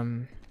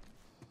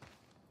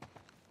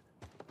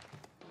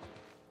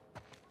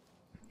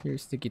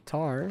 here's the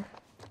guitar.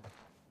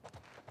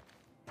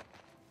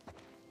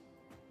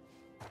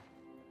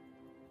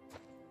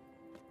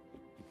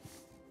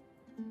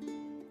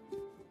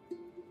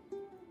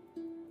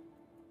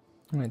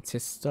 Oh, it's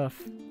his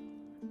stuff.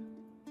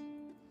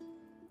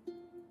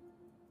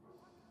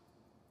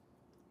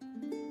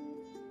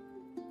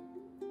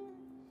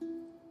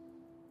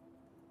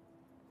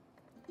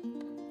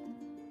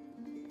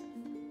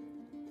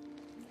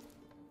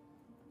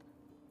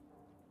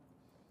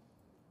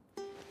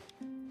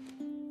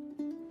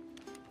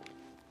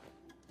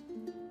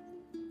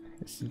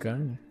 His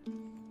gun.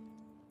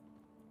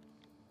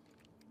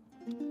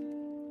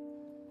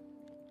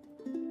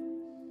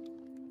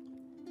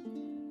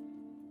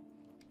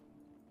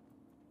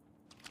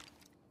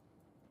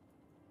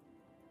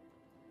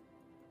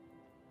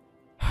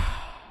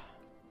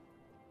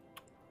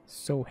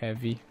 So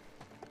heavy.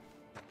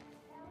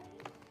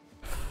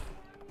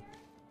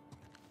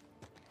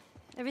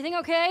 Everything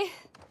okay?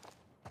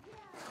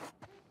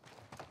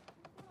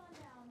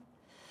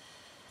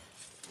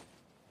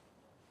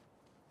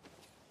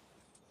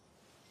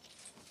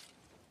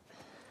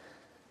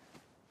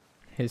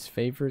 His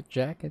favorite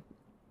jacket.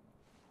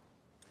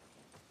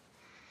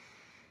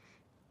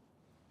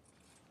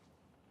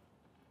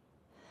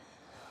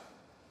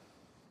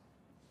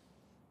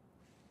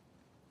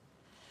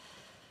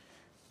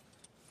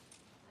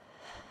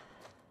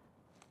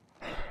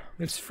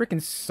 This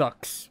freaking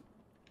sucks.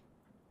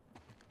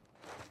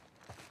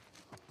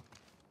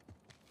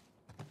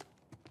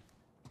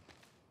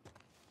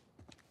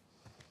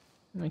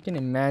 I can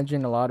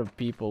imagine a lot of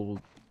people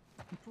will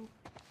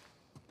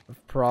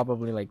have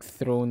probably like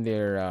thrown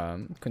their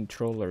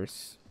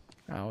controllers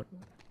out.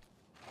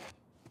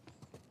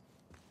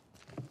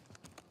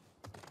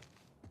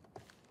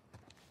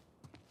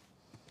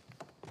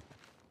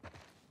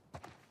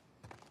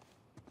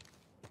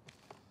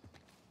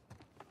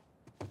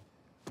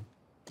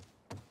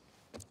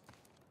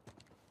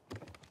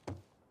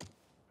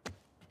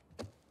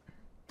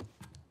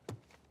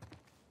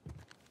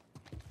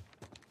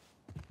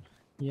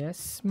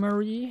 Yes,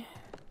 Marie?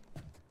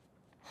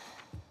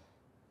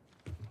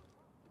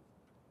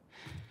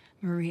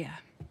 Maria,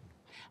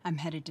 I'm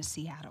headed to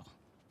Seattle.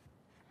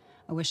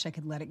 I wish I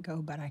could let it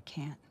go, but I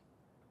can't.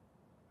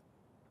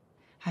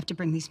 I have to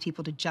bring these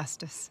people to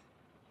justice.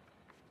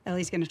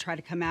 Ellie's gonna try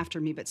to come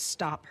after me, but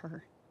stop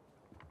her.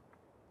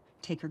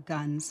 Take her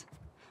guns,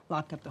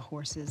 lock up the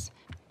horses,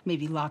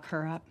 maybe lock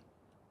her up.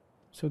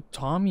 So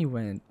Tommy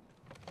went.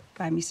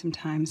 Buy me some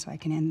time so I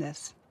can end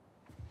this.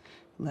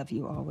 Love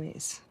you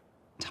always,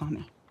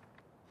 Tommy.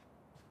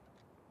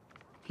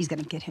 He's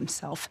gonna get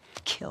himself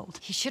killed.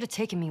 He should have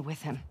taken me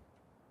with him.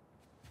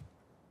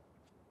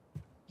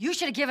 You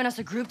should have given us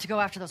a group to go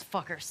after those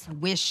fuckers. I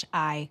wish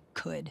I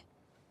could.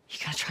 You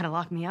gonna try to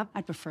lock me up?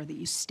 I'd prefer that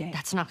you stay.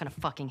 That's not gonna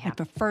fucking I'd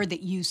happen. prefer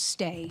that you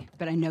stay,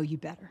 but I know you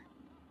better.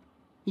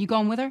 You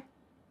going with her?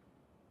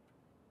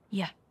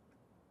 Yeah.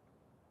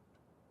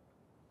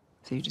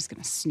 So you're just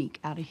gonna sneak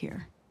out of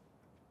here?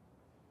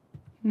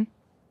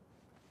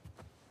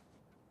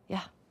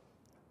 Yeah.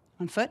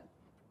 On foot?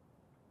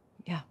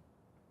 Yeah.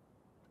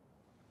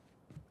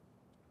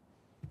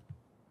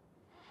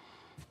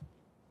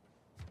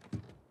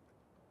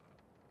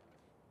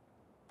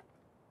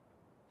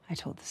 I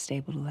told the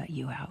stable to let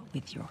you out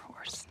with your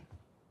horse.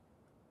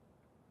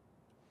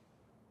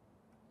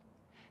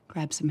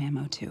 Grab some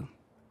ammo, too.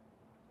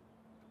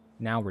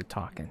 Now we're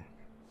talking.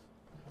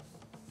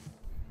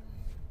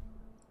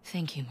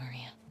 Thank you,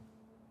 Maria.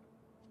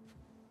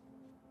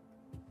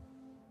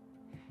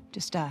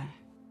 Just,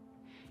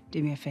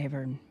 do me a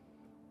favor and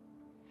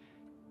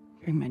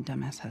bring my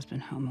dumbass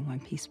husband home in one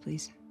piece,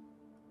 please.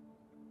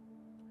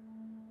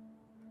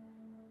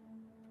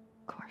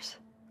 Of course.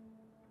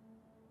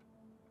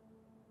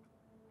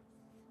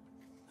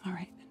 All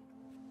right.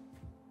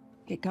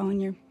 Get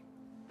going,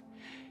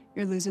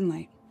 you're losing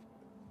light.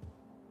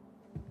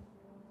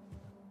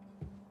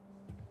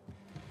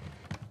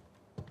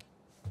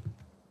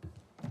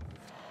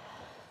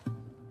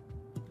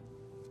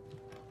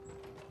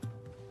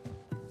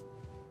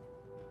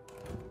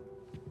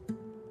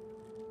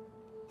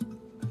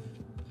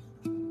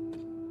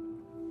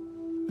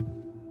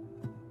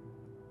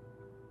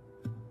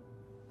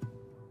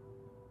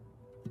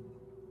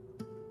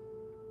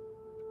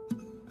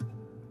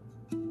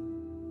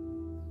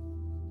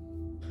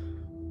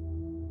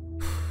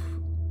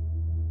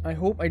 I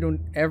hope I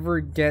don't ever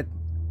get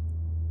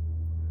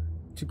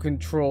to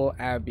control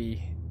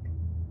Abby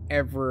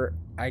ever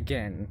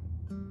again.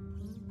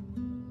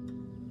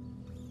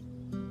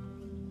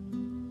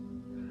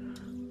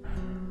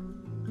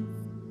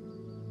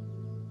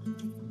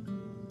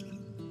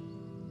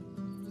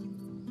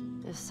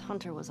 This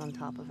hunter was on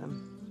top of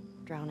him,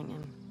 drowning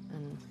him,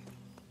 and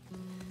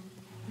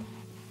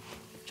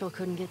Joel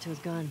couldn't get to his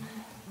gun.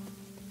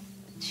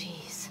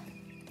 Jeez.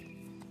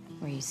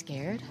 Were you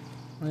scared?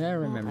 Oh, yeah, I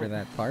remember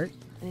that part.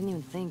 I didn't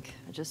even think.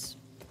 I just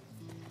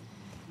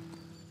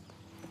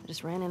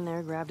ran in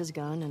there, grabbed his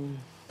gun, and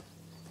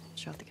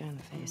shot the guy in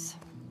the face.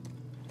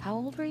 How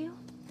old were you?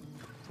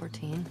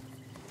 14.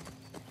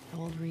 How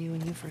old were you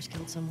when you first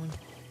killed someone?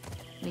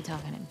 We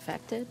talking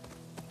infected?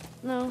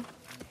 No.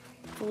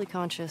 Fully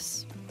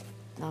conscious,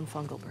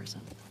 non-fungal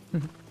person.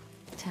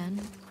 10?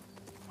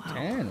 Wow.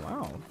 10,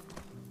 wow.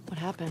 What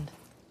happened?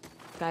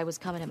 Guy was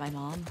coming at my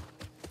mom.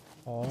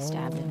 Oh, I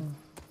stabbed him.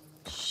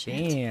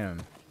 Damn.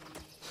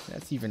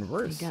 That's even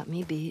worse. You got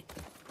me beat.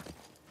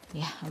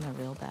 Yeah, I'm a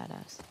real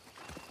badass.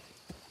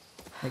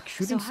 Like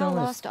shooting So how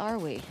someone. lost are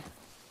we?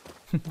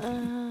 We're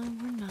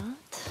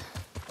not.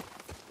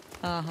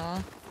 Uh-huh.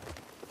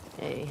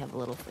 Hey, have a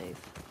little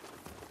faith.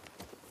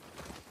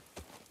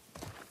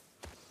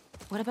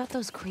 What about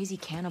those crazy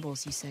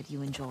cannibals you said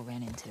you and Joel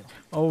ran into?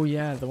 Oh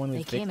yeah, the one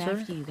with They Victor. came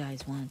after you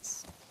guys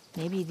once.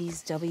 Maybe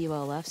these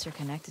WLFs are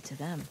connected to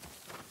them.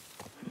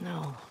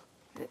 No.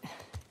 It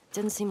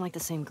didn't seem like the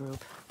same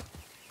group.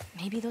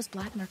 Maybe those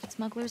black market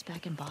smugglers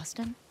back in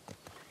Boston?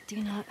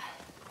 Dina,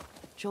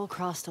 Joel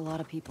crossed a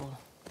lot of people.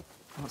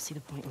 I don't see the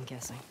point in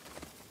guessing.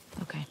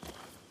 Okay.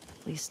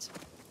 At least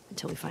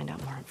until we find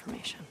out more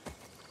information.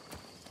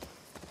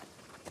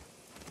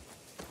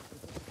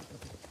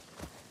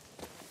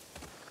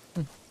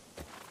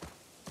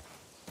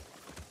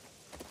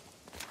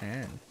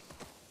 Man,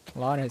 a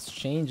lot has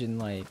changed in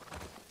like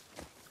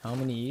how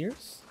many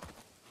years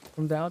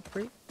from the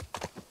outbreak?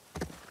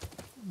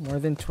 More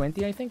than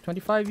 20, I think.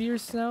 25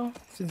 years now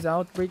since the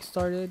outbreak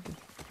started.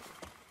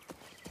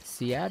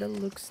 Seattle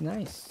looks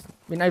nice.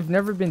 I mean, I've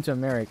never been to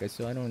America,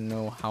 so I don't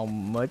know how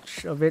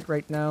much of it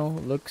right now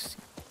looks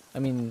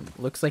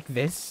like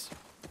this,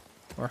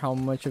 or how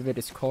much of it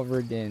is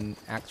covered in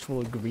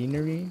actual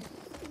greenery.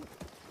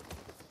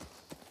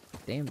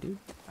 Damn, dude.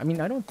 I mean,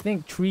 I don't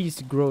think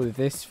trees grow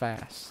this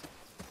fast.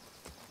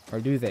 Or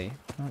do they?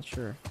 Not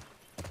sure.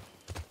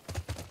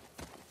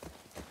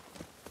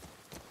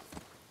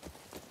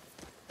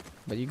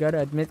 But you gotta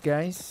admit,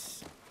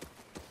 guys,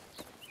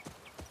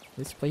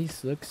 this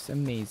place looks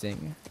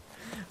amazing.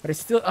 But I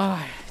still,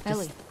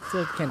 Ellie,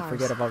 still can't cars.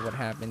 forget about what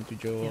happened to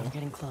Joel. Yeah, we're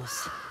getting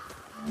close.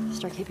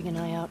 Start keeping an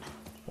eye out.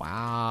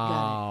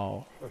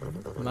 Wow.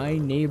 My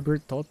neighbor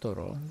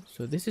Totoro.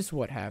 So this is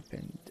what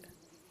happened.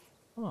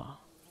 Oh.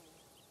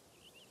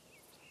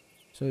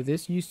 So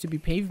this used to be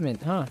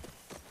pavement, huh?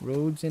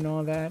 Roads and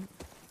all that.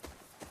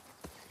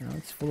 Now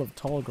it's full of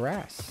tall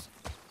grass.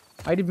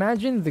 I'd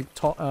imagine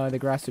the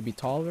grass would be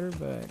taller,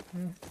 but...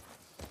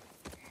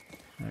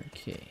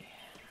 Okay.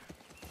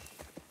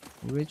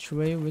 Which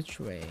way, which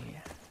way?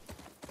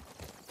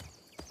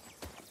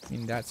 I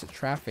mean, that's a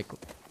traffic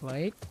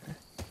light.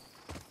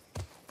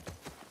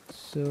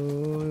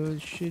 So,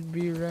 it should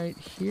be right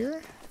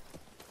here.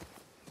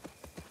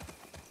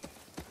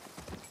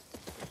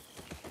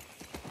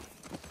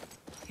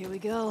 Here we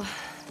go.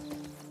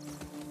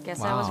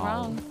 Guess I was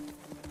wrong.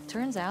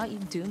 Turns out you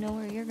do know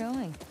where you're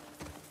going.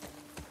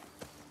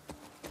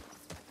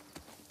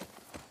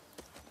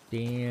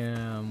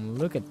 Damn,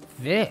 look at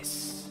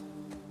this.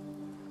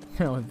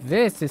 Now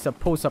this is a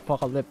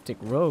post-apocalyptic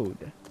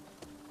road.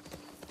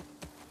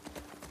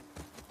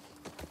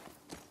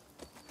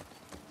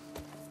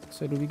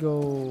 So do we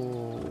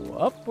go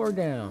up or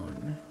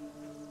down?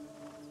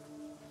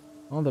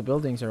 All the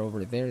buildings are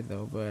over there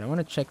though, but I want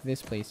to check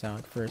this place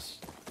out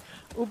first.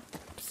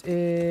 Oops,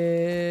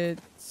 it's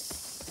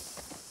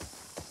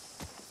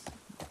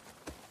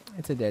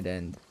a dead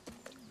end.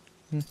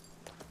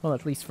 Well,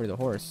 at least for the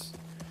horse.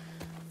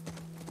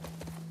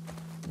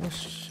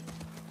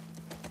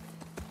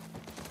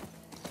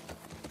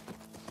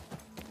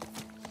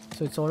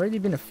 So it's already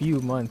been a few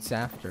months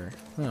after.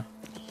 Huh.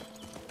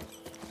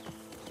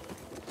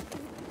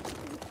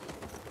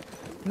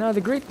 Now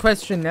the great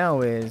question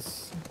now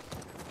is,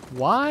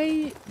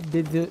 why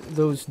did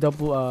those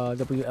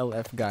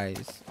WLF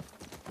guys,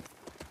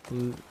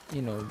 who,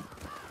 you know,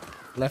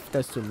 left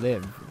us to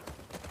live?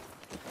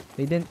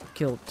 They didn't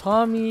kill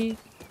Tommy.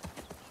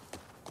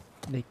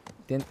 They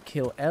didn't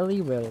kill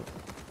Ellie. Well,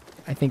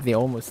 I think they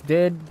almost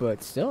did,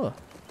 but still.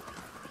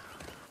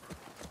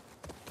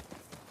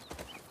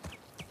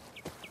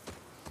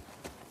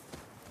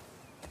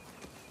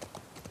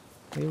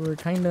 They were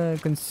kind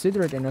of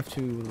considerate enough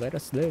to let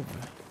us live.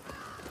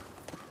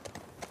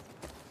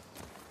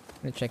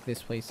 I'm gonna check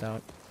this place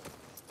out.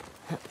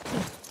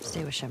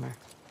 Stay with Shimmer.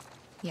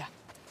 Yeah.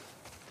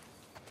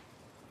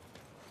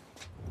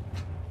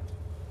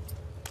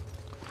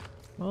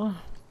 Well,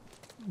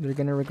 they're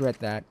gonna regret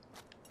that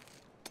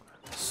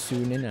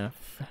soon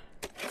enough.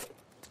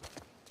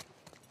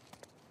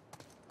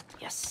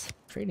 Yes.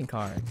 Trading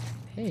card.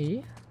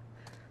 Hey,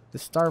 the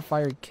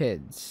Starfire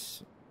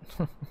Kids.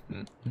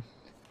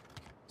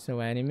 So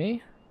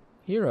anime,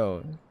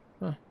 hero.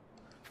 Huh.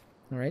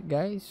 All right,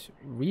 guys,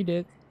 read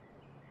it.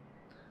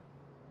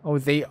 Oh,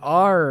 they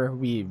are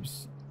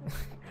weebs.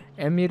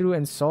 Emiru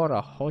and Sora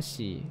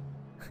Hoshi.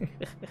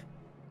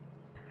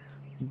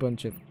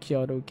 Bunch of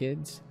Kyoto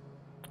kids.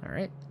 All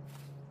right.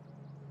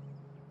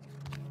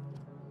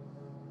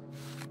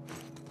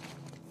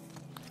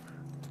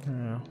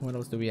 What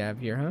else do we have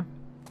here, huh?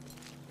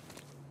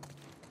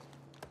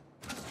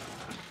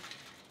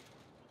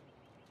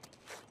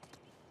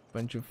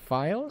 Bunch of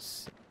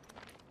files.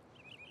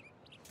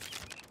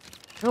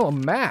 Oh, a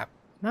map.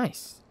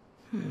 Nice.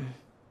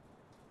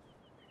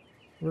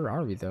 Where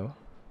are we though?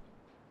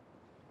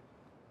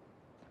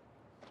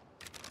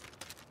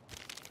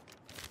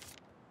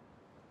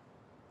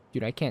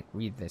 Dude, I can't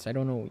read this. I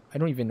don't know. I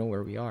don't even know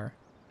where we are.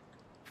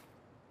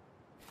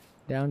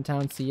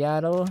 Downtown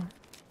Seattle.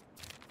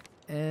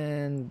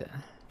 And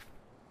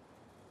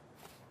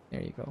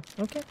there you go.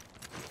 Okay.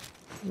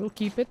 We'll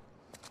keep it.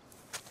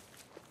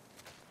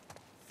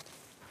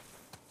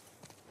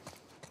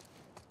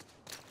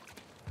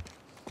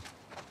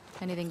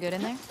 Anything good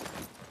in there?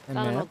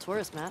 Found an old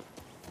tourist map.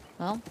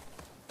 Well,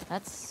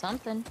 that's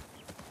something.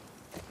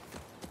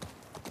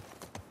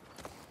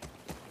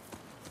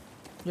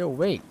 Yo,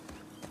 wait.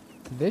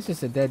 This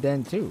is a dead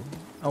end too.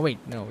 Oh wait,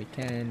 no, we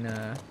can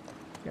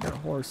get our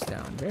horse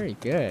down. Very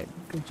good.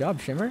 Good job,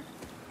 Shimmer.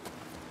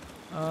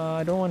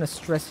 I don't want to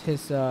stress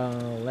his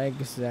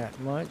legs that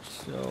much,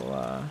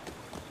 so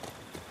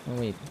oh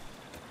wait.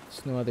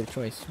 There's no other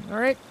choice.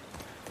 Alright.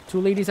 Two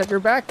ladies at your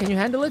back. Can you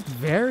handle it?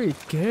 Very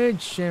good,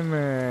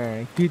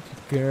 Shimmer. Good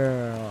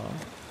girl.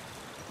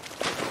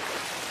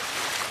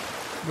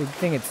 Good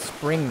thing it's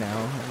spring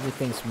now.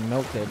 Everything's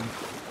melted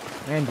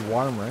and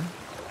warmer.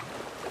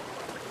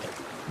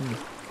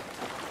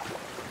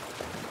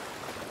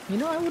 You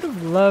know, I would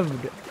have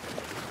loved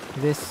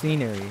this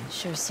scenery.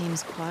 Sure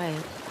seems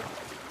quiet.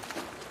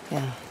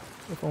 Yeah.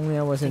 If only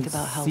I wasn't Think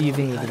about how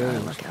seething well we with hide our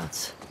rage.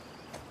 lookouts.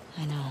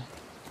 I know.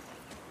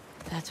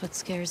 That's what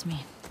scares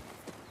me.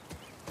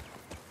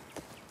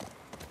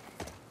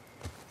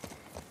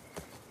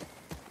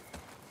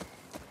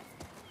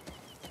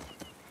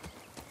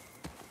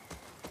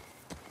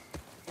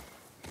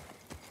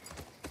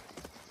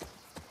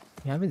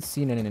 We haven't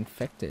seen an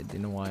infected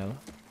in a while.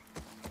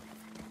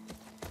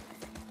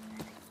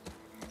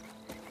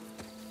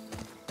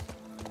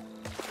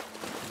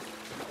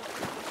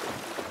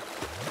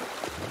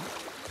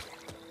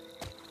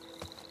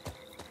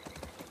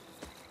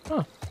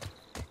 Huh.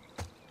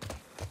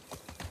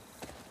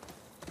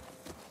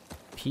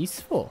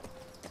 Peaceful.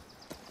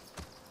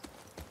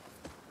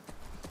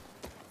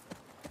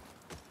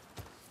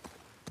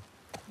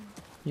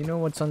 You know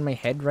what's on my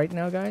head right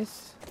now,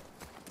 guys?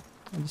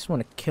 I just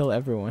want to kill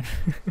everyone.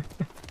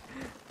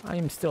 I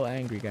am still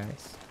angry,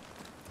 guys.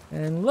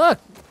 And look!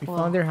 We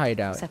found their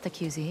hideout. Is that the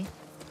QZ?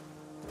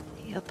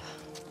 Yep.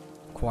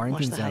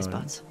 Quarantine Watch the high zone.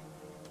 spots.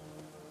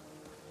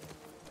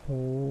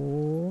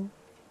 Oh.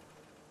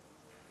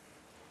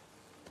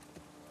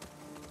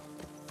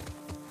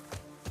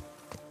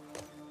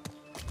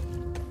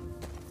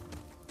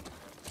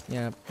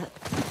 Yep.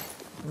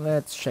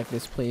 Let's check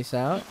this place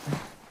out.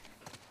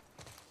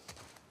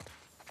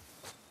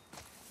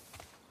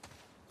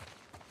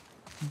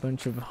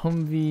 Bunch of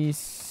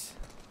Humvees.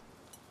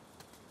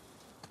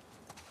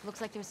 Looks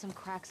like there's some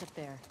cracks up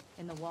there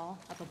in the wall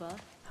up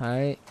above.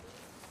 Hi.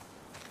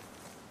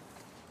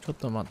 ちょっ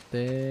と待っ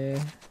て.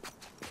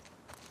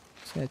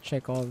 Just gotta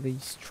check all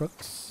these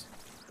trucks.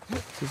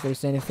 See if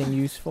there's anything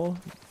useful.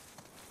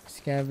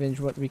 Scavenge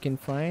what we can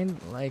find.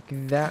 Like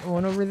that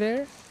one over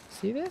there.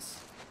 See this?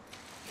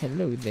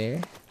 Hello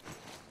there.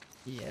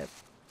 Yep.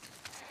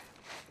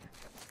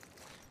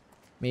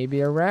 Maybe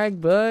a rag,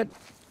 but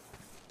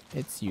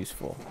it's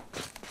useful.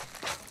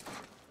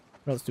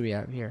 What else do we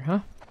have here, huh?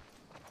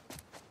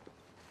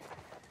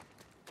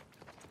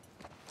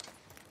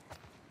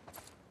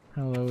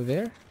 Hello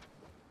there.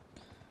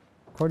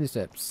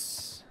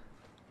 Cordyceps.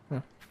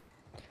 Huh.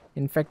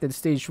 Infected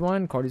stage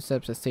 1.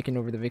 Cordyceps has taken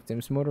over the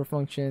victim's motor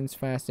functions,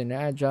 fast and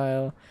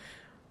agile.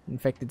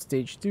 Infected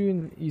stage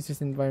 2 uses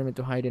environment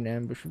to hide and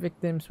ambush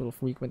victims, will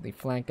frequently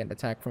flank and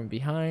attack from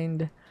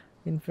behind.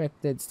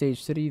 Infected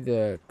stage 3,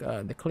 the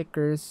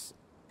clickers.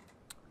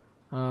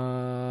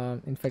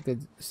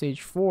 Infected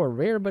stage 4,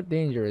 rare but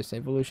dangerous.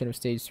 Evolution of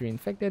stage 3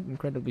 infected,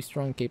 incredibly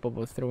strong,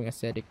 capable of throwing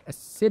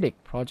acidic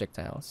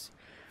projectiles.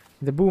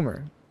 The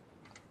boomer.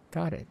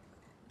 Got it.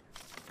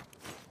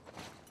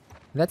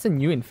 That's a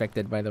new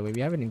infected, by the way.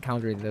 We haven't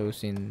encountered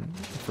those in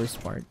the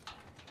first part.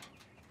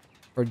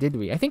 Or did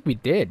we? I think we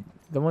did.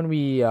 The one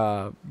we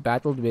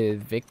battled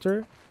with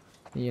Victor.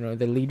 You know,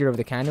 the leader of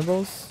the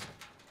cannibals.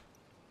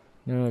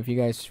 I don't know if you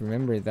guys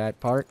remember that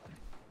part.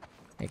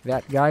 Like,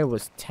 that guy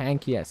was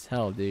tanky as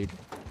hell, dude.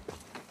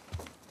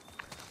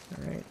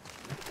 Alright.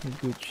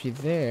 Gucci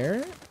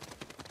there.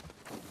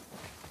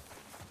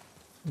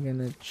 I'm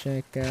gonna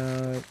check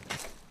out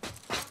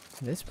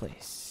this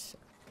place.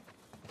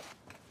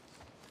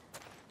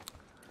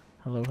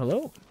 Hello,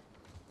 hello.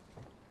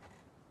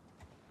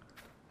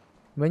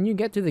 When you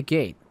get to the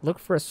gate, look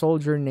for a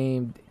soldier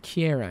named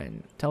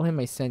Kieran. Tell him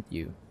I sent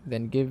you.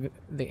 Then give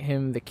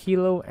him the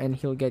kilo and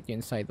he'll get you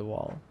inside the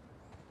wall.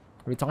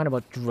 Are we talking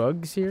about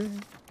drugs here?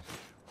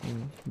 He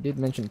did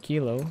mention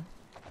kilo.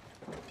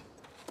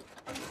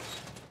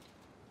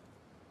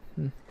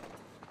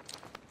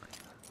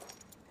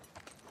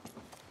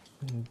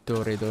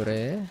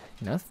 Dore.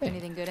 Nothing.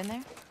 Anything good in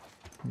there?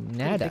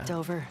 Nada. Picked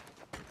over.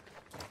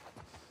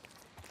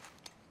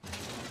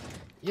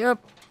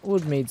 Yep.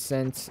 Would made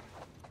sense.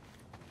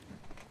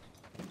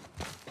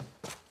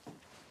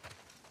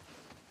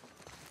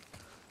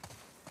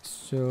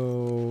 So...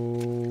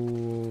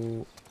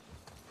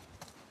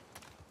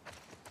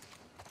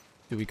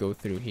 do we go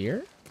through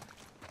here?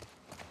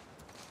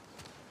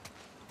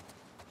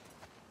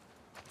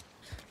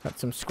 Got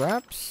some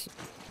scraps.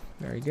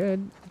 Very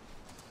good.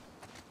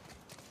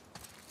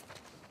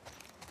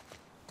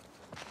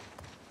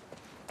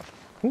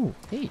 Ooh,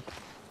 hey.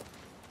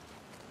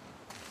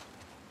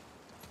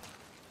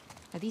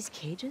 Are these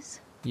cages?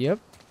 Yep.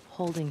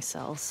 Holding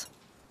cells.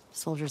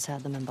 Soldiers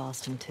had them in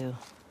Boston, too.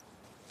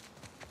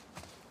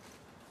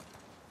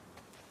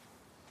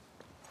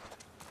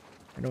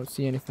 I don't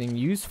see anything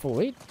useful.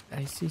 Wait,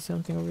 I see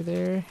something over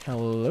there.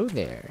 Hello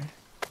there.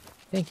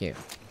 Thank you.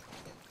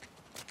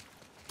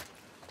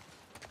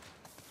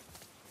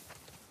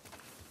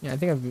 Yeah, I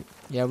think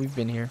we've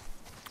been here.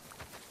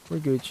 We're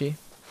Gucci.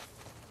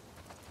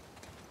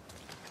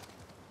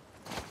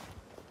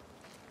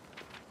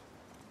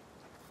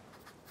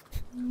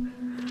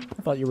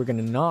 I thought you were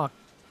gonna knock.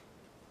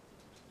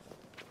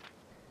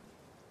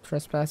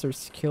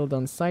 Trespassers killed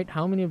on sight.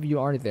 How many of you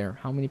are there?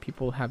 How many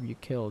people have you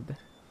killed?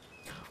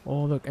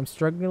 Oh, look, I'm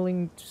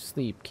struggling to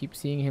sleep. Keep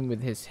seeing him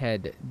with his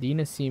head.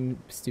 Dina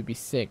seems to be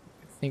sick.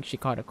 I think she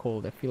caught a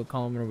cold. I feel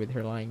calmer with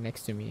her lying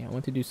next to me. I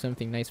want to do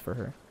something nice for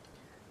her.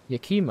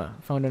 Yakima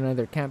found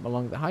another camp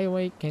along the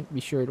highway. Can't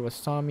be sure it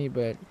was Tommy,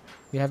 but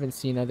we haven't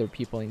seen other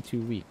people in 2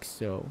 weeks,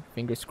 so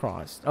fingers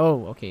crossed.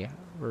 Oh, okay.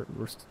 We're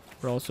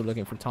also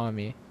looking for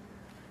Tommy.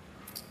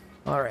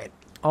 Alright.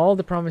 All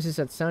the promises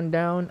at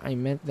sundown, I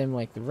meant them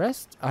like the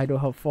rest.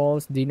 Idaho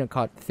Falls, Dina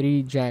caught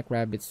 3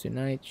 jackrabbits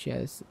tonight. She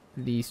has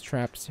these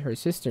traps her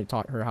sister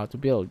taught her how to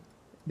build.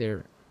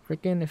 They're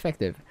freaking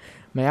effective.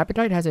 My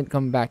appetite hasn't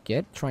come back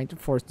yet, trying to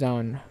force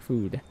down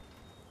food.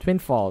 Twin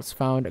Falls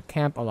found a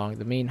camp along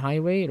the main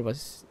highway.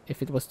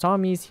 If it was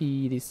Tommy's,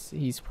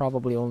 he's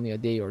probably only a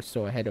day or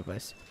so ahead of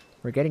us.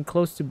 We're getting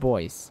close to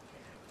Boise.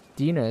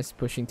 Dina's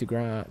pushing to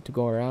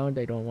go around.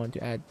 I don't want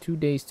to add 2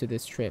 days to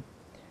this trip.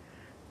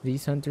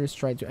 These hunters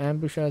tried to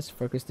ambush us.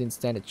 Focus didn't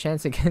stand a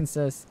chance against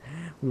us.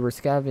 We were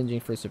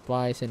scavenging for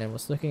supplies and I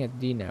was looking at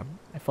Dina.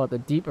 I felt a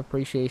deep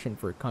appreciation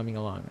for her coming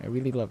along. I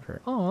really love her.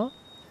 Aww.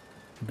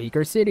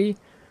 Baker City.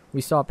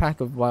 We saw a pack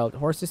of wild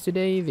horses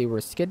today. They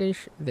were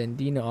skittish. Then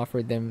Dina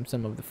offered them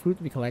some of the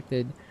fruit we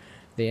collected.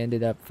 They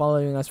ended up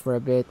following us for a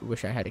bit.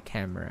 Wish I had a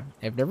camera.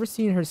 I've never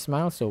seen her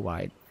smile so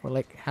wide. For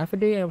like half a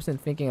day, I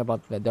wasn't thinking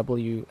about the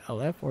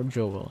WLF or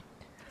Joel.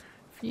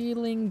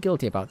 Feeling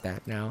guilty about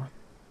that now.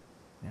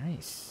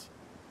 Nice.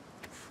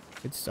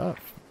 Good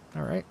stuff.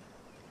 Alright.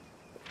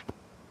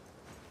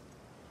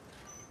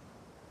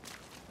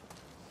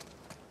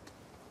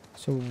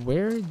 So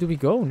where do we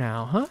go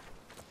now, huh?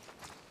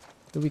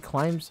 Do we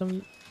climb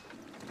some...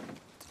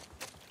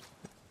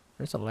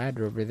 There's a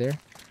ladder over there.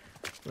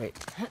 Wait.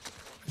 I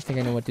think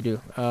I know what to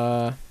do.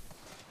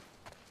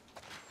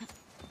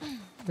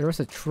 There was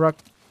a truck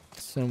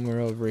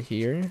somewhere over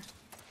here.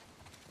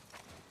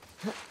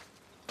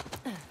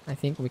 I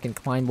think we can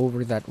climb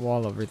over that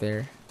wall over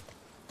there.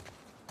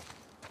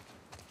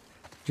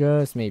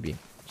 Just maybe.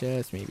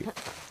 Just maybe.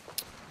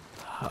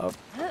 Up.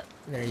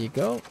 There you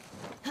go.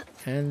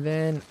 And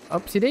then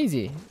upsy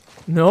daisy.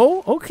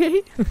 No?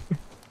 Okay.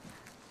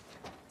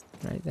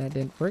 Right, that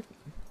didn't work.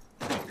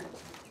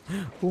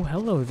 Oh,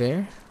 hello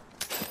there.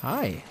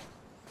 Hi.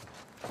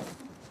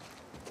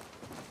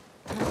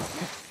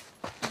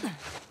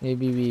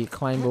 Maybe we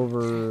climb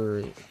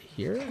over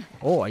here?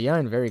 Oh,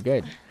 yeah, very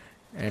good.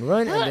 And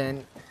run, and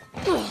then...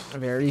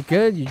 Very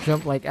good. You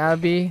jump like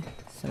Abby.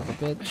 Son of a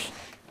bitch.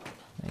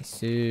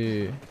 Nice.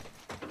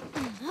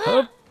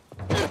 Up.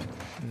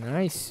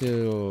 Nice.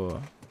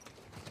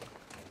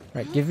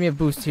 Right, give me a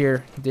boost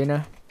here,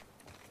 Dina.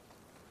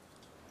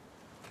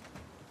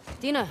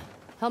 Dina,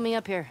 help me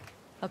up here.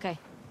 Okay.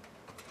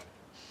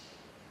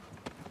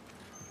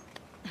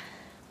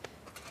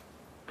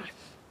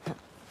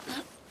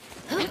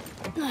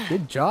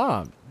 Good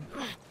job.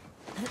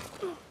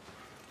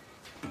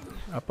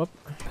 Up.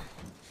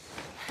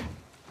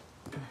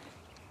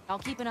 I'll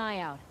keep an eye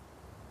out.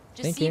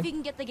 Just Thank see if you. you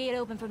can get the gate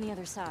open from the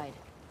other side.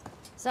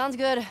 Sounds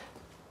good.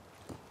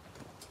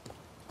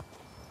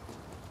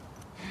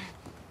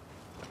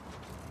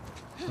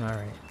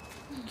 Alright.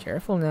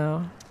 Careful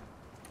now.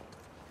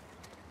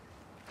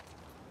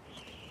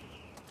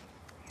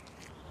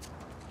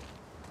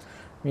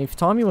 I mean, if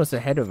Tommy was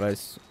ahead of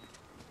us,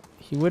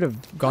 he would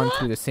have gone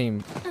through the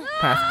same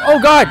path. Oh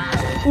god!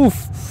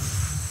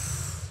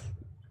 Oof!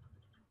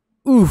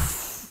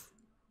 Oof!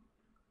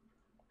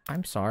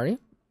 I'm sorry.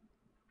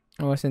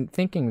 I wasn't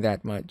thinking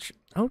that much.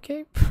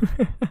 Okay.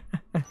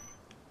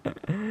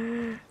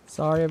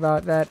 Sorry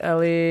about that,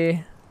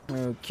 Ellie.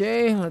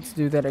 Okay, let's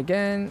do that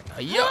again.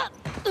 Yeah.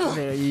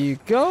 There you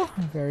go.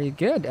 Very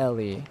good,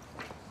 Ellie.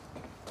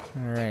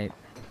 Alright.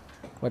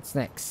 What's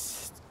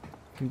next?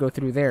 Can go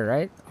through there,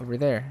 right? Over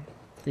there.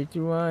 3,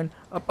 2, 1.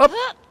 Up.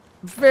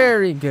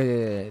 Very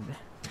good.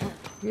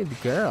 Good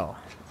girl.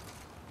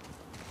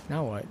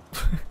 Now what?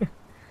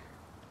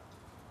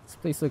 This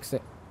place looks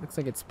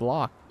like it's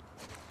blocked.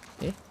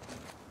 Eh?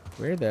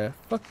 Where the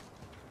fuck?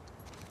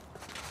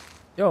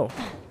 Yo.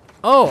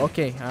 Oh,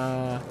 okay.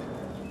 Have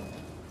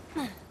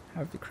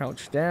to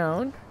crouch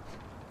down.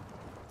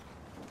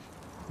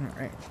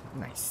 Alright,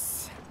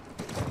 nice.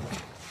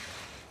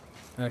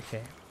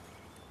 Okay.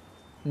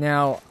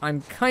 Now,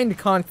 I'm kind of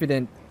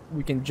confident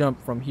we can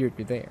jump from here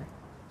to there.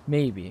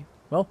 Maybe.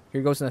 Well,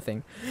 here goes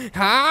nothing.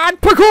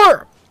 Hard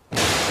parkour!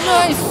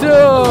 Nice!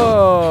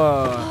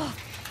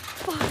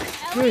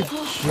 Good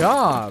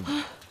job.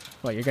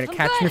 What, you're gonna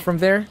catch me from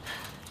there?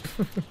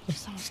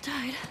 Just almost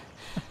died.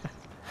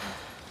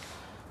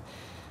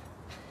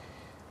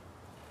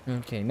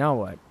 Okay, now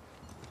what?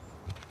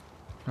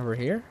 Over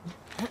here?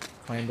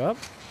 Climb up.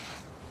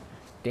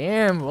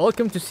 Damn,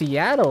 welcome to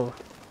Seattle.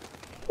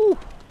 Whew.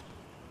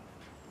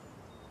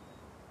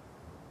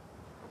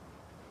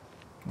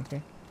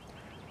 Okay.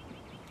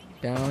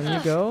 Down you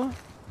go.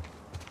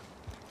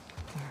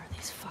 Where are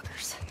these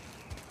fuckers?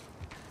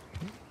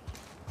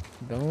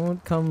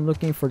 Don't come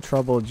looking for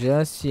trouble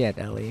just yet,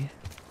 Ellie.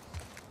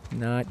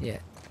 Not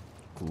yet.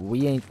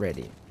 We ain't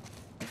ready.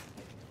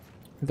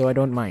 Though I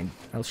don't mind.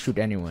 I'll shoot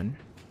anyone.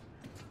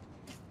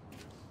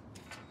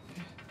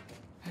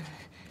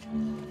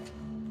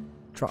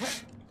 Drop.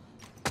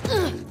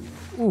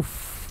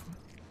 Oof.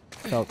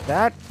 Felt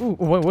that. Ooh,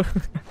 what?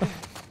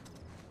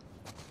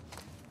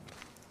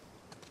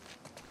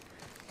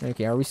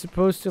 Okay, are we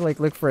supposed to like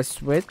look for a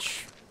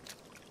switch?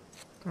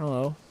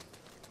 Hello.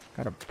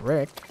 Got a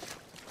brick.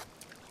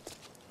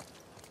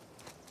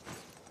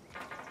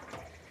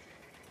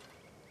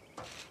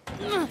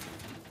 Of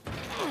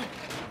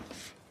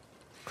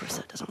course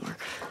that doesn't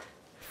work.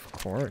 Of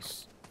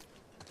course.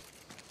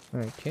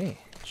 Okay,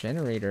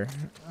 generator.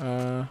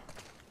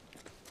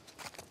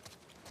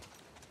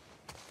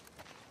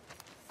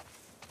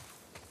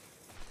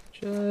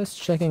 Just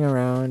checking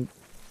around.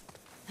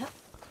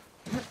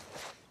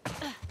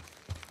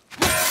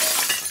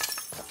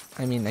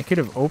 I mean, I could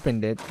have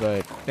opened it,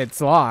 but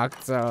it's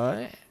locked,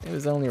 so it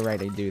was only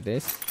right I do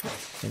this.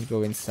 And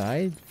go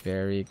inside.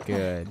 Very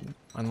good.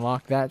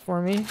 Unlock that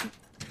for me.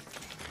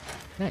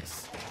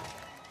 Nice.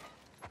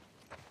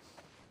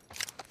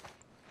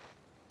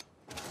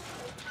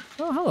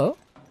 Oh, hello.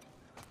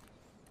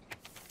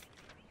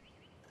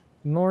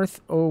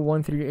 North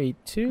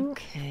 01382.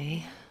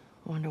 Okay.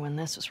 Wonder when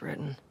this was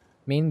written.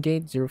 Main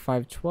gate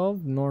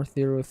 0512. North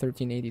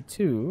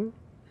 01382.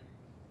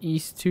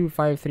 East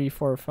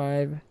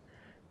 25345.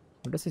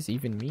 What does this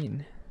even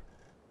mean?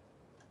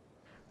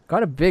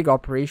 Got a big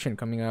operation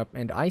coming up,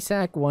 and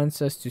Isaac wants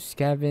us to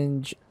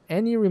scavenge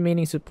any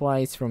remaining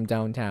supplies from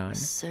downtown.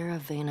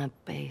 Saravana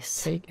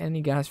Base. Take any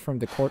gas from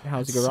the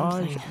courthouse That's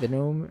garage,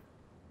 something.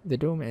 the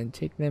dome, and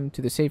take them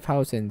to the safe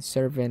house in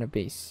Saravana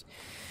Base.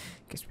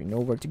 Guess we know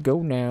where to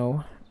go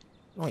now.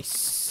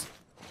 Nice.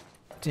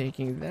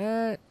 Taking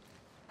that.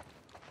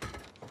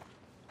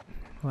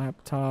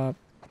 Laptop.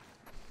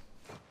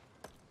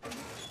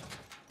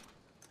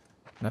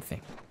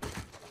 Nothing.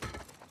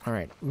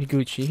 Alright, we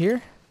Gucci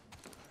here.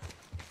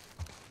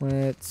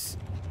 Let's...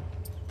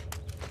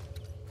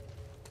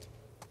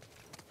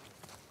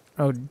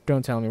 Oh,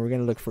 don't tell me. We're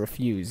gonna look for a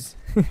fuse.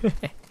 I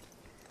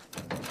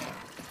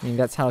mean,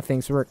 that's how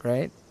things work,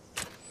 right?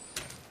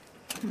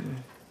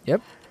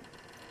 Yep.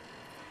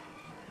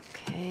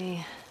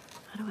 Okay.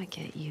 How do I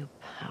get you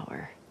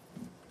power?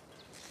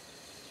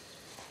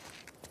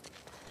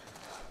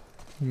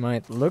 You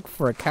might look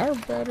for a car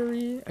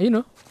battery. You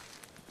know.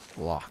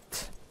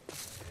 Locked.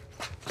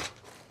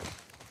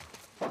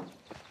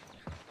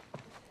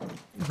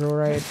 Go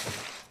right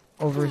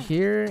over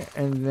here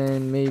and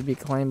then maybe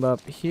climb up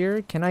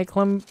here. Can I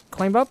climb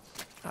up?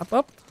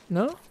 Up?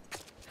 No?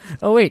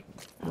 Oh wait,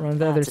 we're on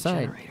the other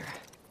side. Generator.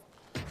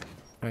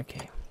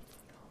 Okay.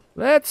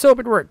 Let's hope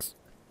it works.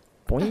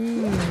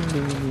 Boing,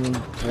 ding, ding,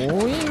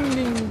 boing,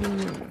 ding,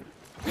 ding.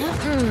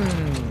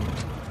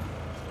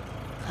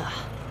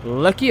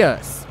 Lucky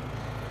us.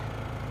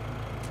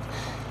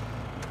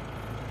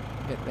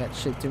 Get that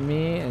shit to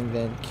me and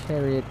then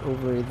carry it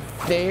over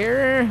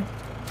there.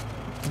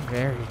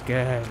 Very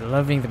good.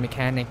 Loving the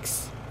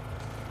mechanics.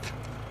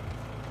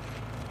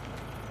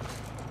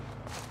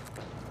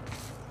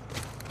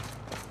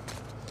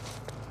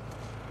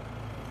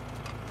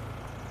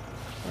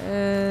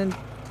 And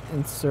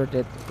insert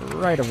it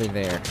right over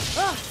there.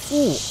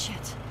 Ooh.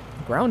 Shit.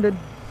 Grounded.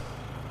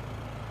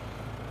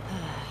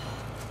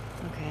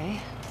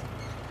 Okay.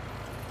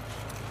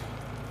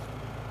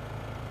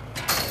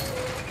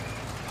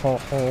 Ho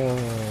ho.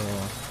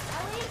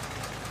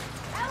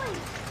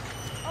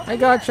 I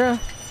gotcha.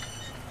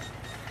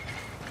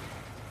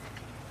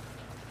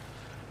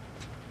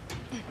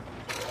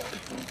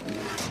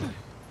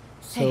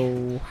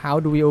 So, how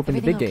do we open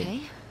the big Everything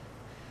gate? okay?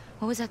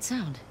 What was that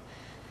sound?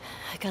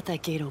 I got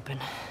that gate open.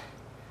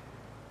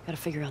 Gotta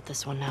figure out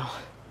this one now.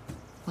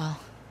 Well,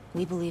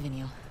 we believe in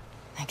you.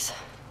 Thanks.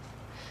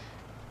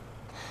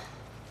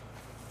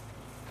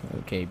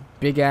 Okay,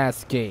 big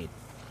ass gate.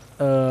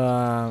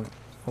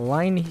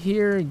 Line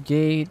here,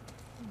 gate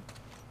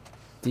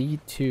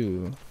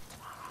D2.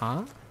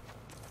 Huh?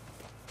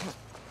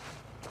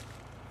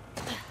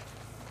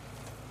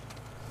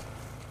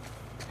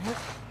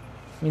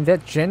 I mean,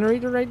 that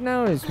generator right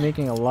now is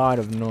making a lot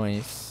of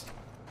noise.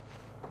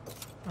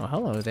 Oh,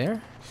 hello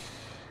there.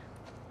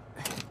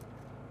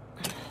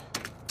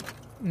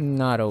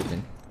 Not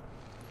open.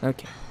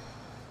 Okay.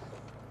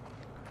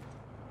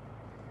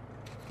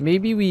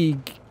 Maybe we,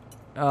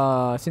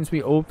 since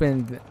we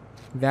opened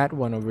that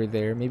one over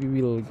there, maybe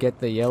we'll get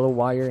the yellow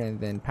wire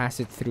and then pass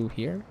it through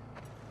here.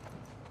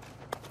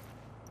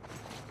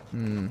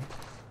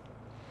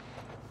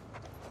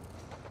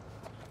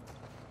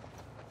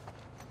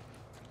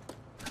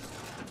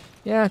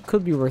 Yeah,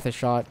 could be worth a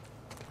shot.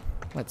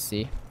 Let's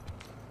see.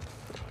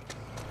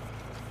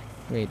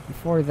 Wait,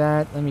 before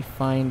that, let me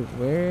find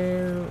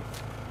where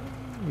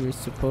you're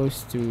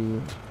supposed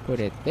to put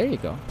it. There you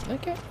go.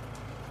 Okay.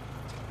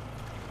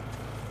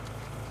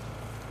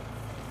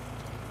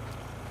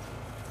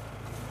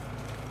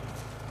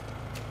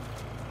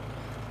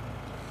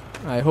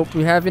 I hope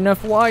we have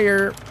enough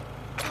wire.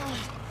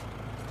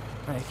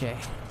 Okay.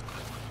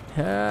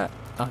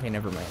 Okay,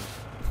 never mind.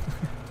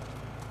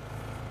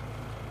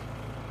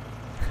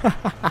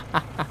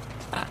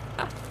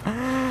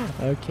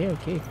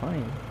 Okay,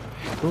 fine.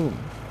 Boom.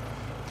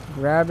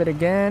 Grab it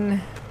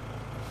again.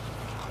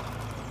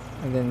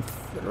 And then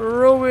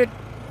throw it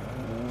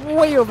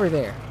way over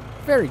there.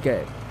 Very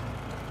good.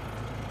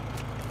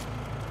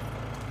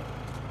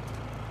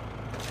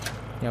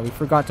 Yeah, we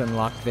forgot to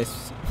unlock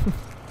this.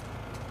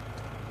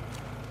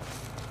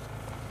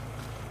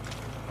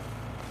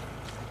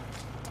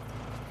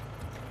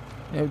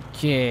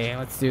 Okay,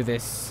 let's do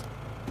this.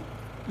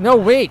 No,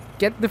 wait!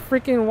 Get the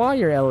freaking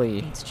wire,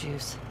 Ellie. Needs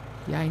juice.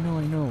 Yeah, I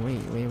know. Wait.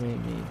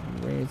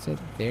 Where is it?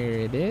 There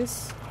it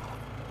is.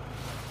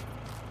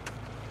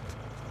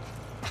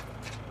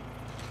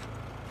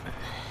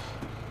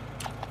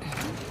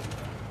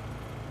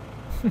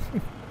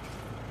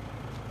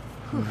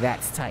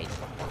 That's tight.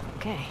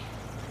 Okay.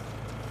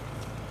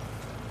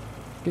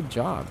 Good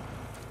job.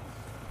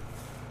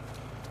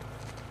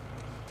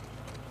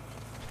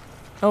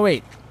 Oh,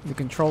 wait. The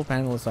control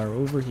panels are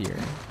over here.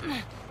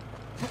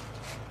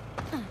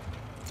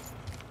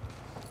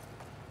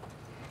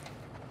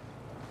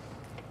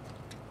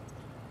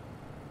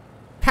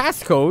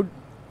 Passcode?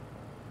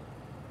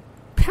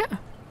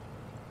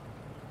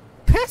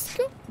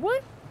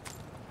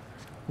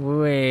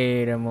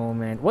 Wait a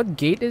moment. What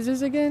gate is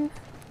this again?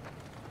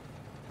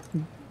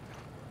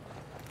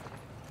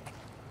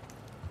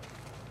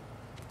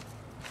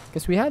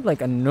 Guess we had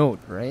like a note,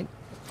 right?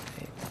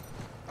 Wait,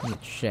 let me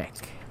check.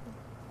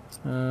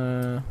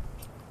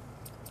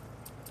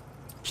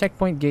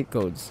 Checkpoint gate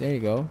codes. There you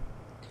go.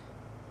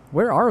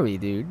 Where are we,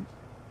 dude?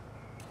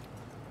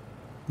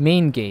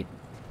 Main gate.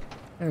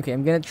 Okay,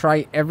 I'm gonna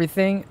try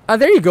everything. Ah,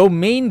 there you go.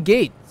 Main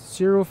gate.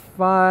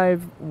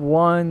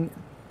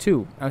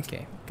 0512.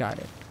 Okay, got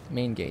it.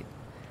 Main gate.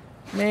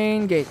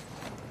 Main gate.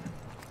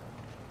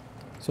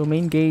 So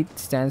main gate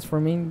stands for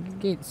main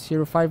gate.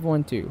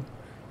 0512.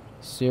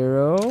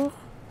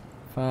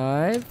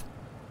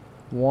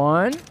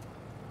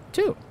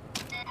 0512.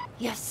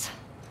 Yes.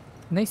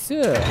 Nice.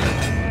 Well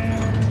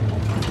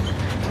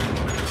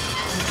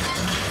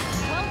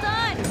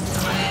done.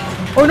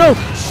 Oh no!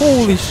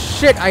 Holy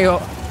shit!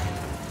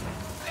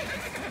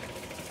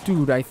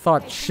 Dude, I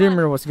thought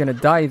Shimmer was gonna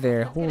die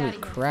there. Holy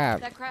crap!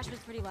 That crash was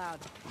pretty loud.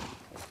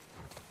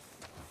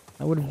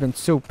 I would have been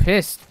so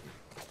pissed.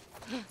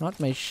 Not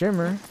my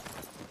Shimmer.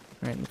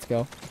 All right, let's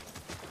go.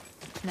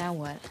 Now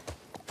what?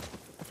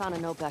 I found a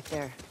note back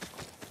there.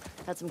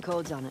 Had some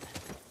codes on it.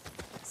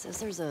 It says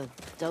there's a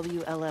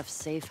WLF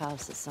safe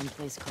house at some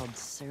place called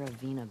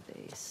Saravina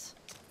Base.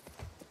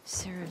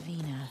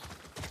 Saravina.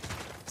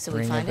 So we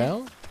Ring a find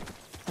bell? it?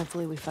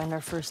 Hopefully we find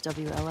our first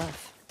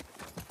WLF.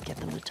 Get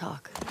them to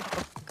talk.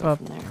 Go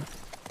from there.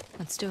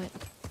 Let's do it.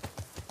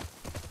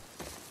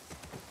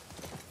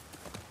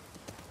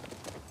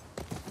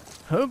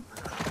 Hup.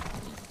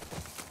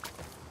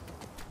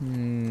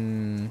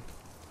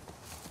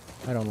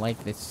 I don't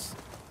like this.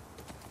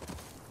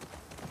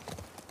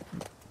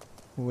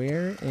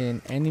 We're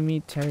in enemy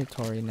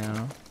territory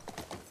now.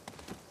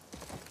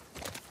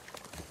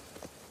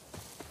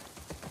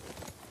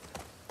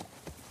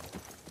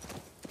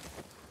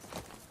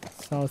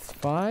 South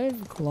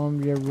 5,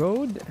 Columbia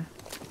Road.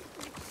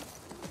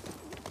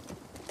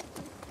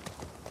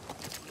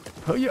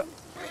 Oh yeah.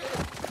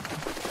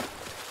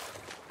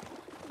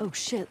 Oh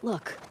shit,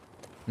 look.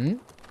 Hmm?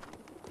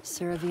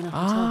 Saravina Hotel.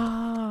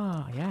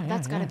 Ah, yeah,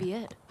 That's gotta yeah. be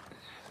it.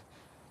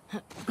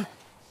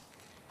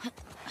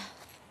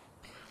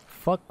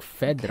 Fuck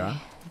Fedra. Okay.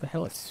 What the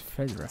hell is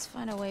Fedra? Let's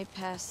find a way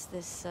past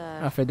this,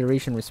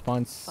 Federation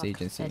Response fuck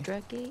Agency.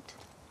 Fedra gate.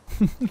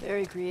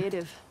 Very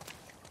creative.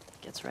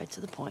 Gets right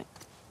to the point.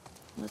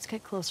 Let's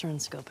get closer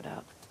and scope it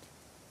out.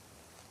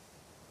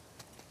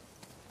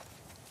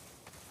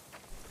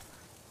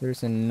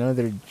 There's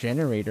another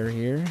generator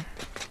here.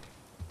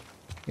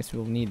 Guess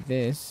we'll need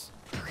this.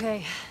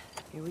 Okay,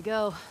 here we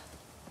go.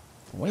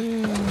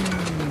 Wing.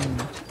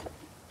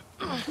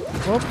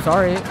 Oh,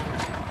 sorry.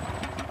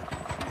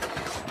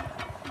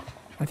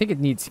 I think it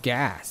needs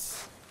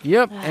gas.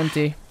 Yep,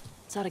 empty.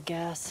 It's out of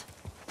gas.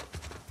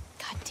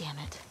 God damn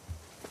it.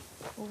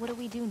 Well, what do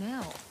we do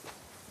now?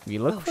 We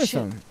look Oh, for shit.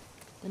 some.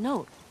 The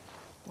note.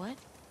 What?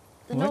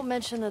 The What? note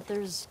mentioned that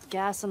there's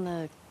gas in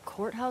the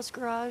courthouse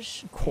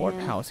garage.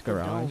 Courthouse and the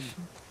garage.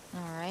 dome.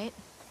 All right.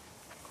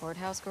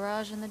 Courthouse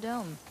garage and the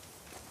dome.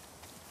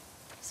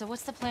 So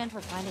what's the plan for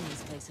finding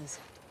these places?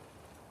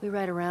 We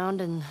ride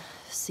around and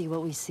see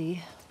what we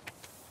see.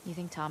 You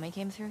think Tommy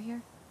came through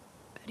here?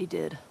 Bet he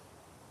did.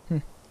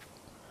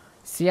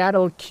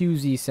 Seattle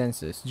QZ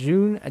census.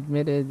 June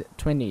admitted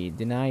 20,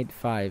 denied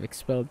 5,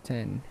 expelled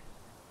 10.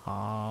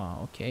 Ah,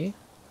 okay.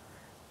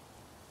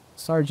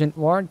 Sergeant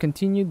Ward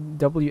continued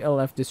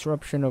WLF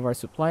disruption of our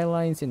supply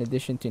lines in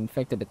addition to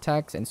infected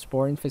attacks and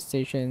spore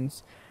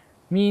infestations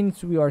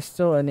means we are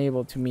still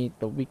unable to meet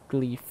the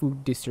weekly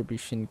food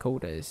distribution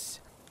quotas.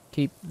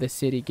 Keep the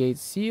city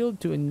gates sealed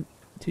to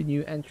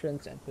new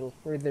entrants until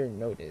further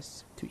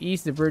notice. To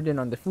ease the burden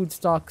on the food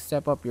stock,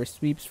 step up your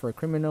sweeps for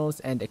criminals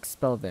and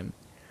expel them.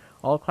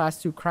 All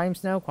Class 2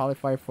 crimes now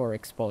qualify for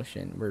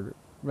expulsion. We're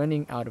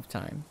running out of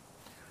time.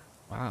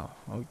 Wow,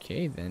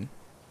 okay then.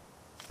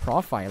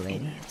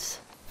 Profiling. Idiots.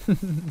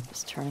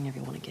 Just turning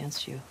everyone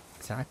against you.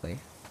 Exactly.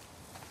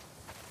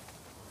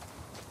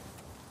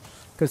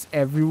 Because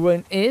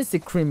everyone is a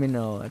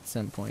criminal at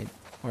some point.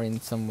 Or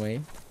in some way.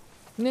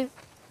 Nah.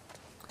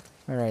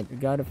 Alright, we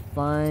gotta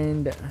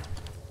find... What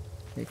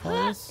do you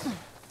call this?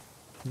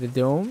 The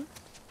dome?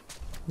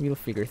 We'll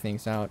figure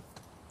things out.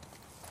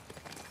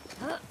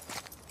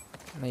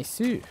 Nice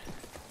suit.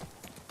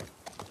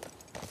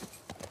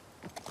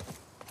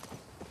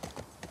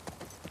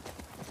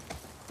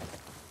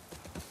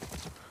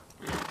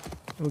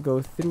 We'll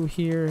go through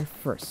here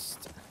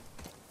first.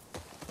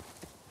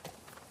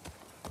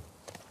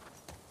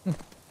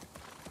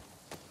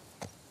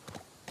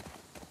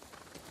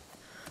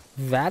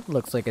 That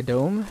looks like a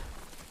dome.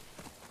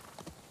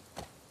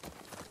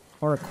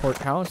 Or a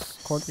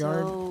courthouse,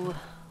 courtyard. So,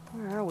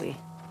 where are we?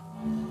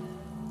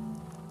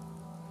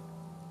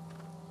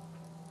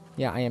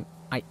 Yeah, I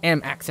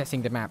am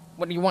accessing the map.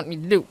 What do you want me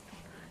to do?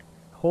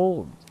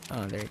 Hold.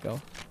 Oh, there you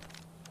go.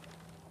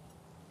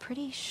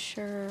 Pretty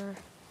sure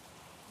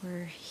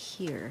we're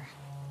here.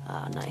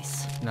 Ah,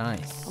 nice.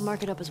 Nice. I'll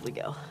mark it up as we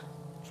go.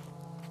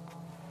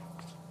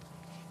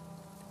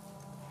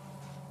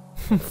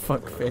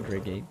 Fuck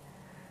Federgate.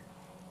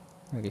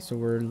 Okay, so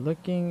we're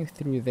looking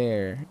through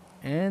there.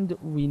 And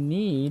we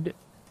need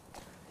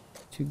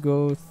to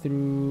go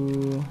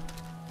through...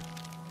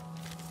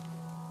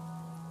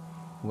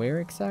 Where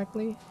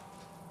exactly?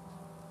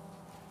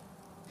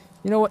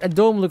 You know what? A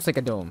dome looks like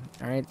a dome.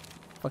 Alright?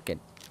 Fuck it.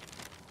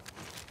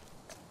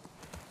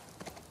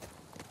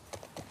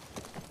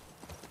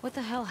 What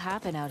the hell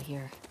happened out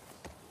here?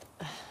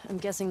 I'm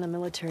guessing the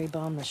military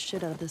bombed the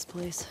shit out of this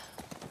place.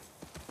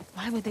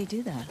 Why would they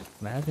do that?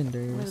 They would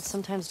Lavenders.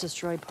 sometimes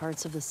destroy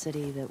parts of the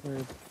city that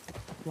were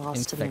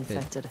lost to the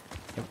infected.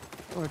 Yep.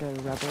 Or to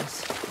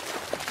rebels.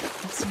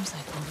 That seems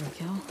like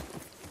overkill.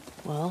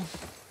 Well,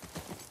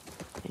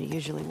 it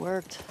usually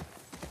worked.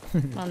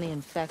 On the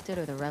infected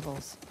or the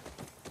rebels?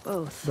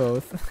 Both.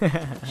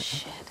 Both.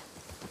 Shit.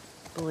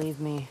 Believe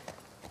me,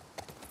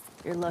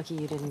 you're lucky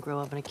you didn't grow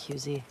up in a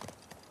QZ.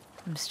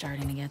 I'm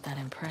starting to get that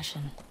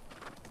impression.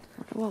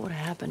 What would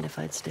have happened if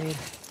I'd stayed?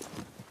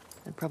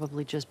 I'd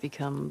probably just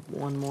become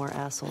one more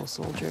asshole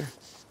soldier.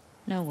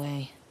 No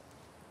way.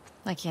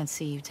 I can't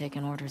see you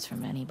taking orders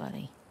from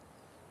anybody.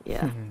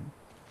 Yeah,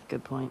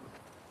 good point.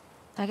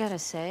 I gotta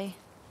say,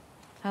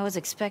 I was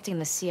expecting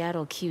the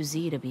Seattle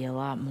QZ to be a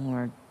lot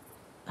more...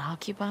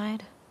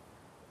 occupied?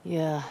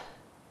 Yeah.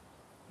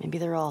 Maybe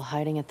they're all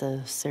hiding at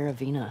the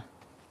Saravina.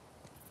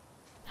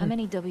 How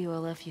many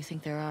WLF you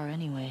think there are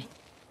anyway?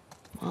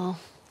 Well,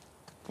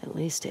 at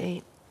least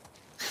 8.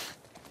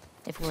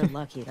 If we're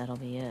lucky, that'll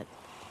be it.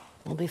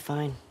 We'll be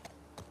fine.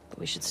 But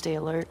we should stay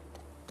alert.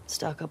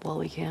 Stock up while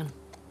we can.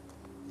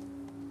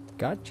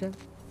 Gotcha.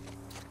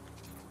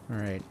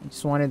 Alright.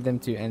 Just wanted them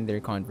to end their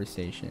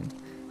conversation.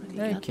 What do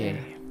you got Okay.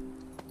 there?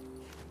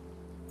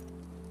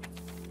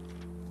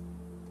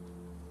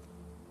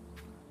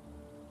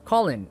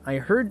 Colin, I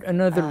heard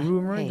another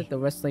rumor hey. that the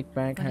Westlake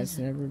Bank What has is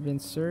it? never been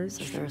Says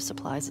searched. there are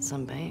supplies at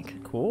some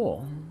bank.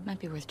 Cool. Might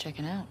be worth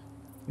checking out.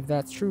 If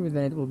that's true,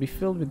 then it will be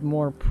filled with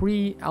more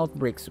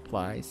pre-outbreak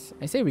supplies.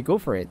 I say we go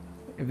for it.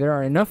 If there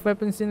are enough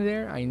weapons in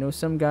there, I know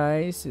some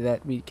guys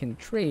that we can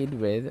trade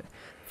with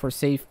for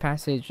safe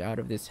passage out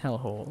of this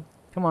hellhole.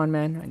 Come on,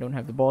 man. I don't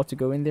have the ball to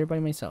go in there by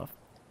myself.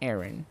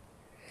 Aaron.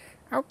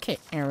 Okay,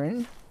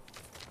 Aaron.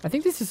 I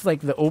think this is like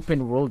the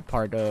open world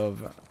part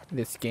of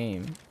this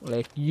game.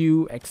 Like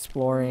you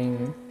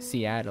exploring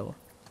Seattle.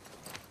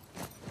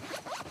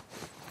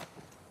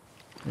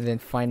 And then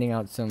finding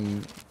out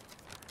some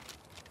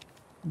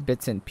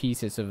bits and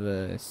pieces of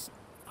the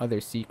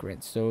other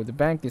secrets. So the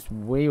bank is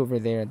way over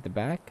there at the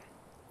back.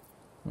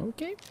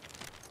 Okay.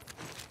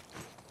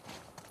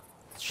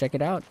 Let's check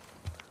it out.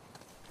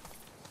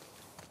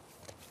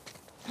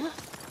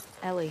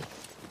 Ellie,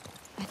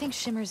 I think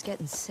Shimmer's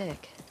getting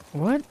sick.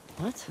 What?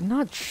 What?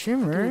 Not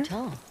Shimmer. Do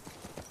tell.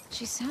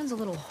 She sounds a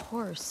little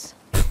hoarse.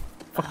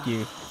 Fuck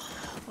you.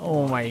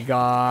 Oh my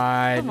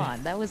god. Come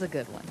on, that was a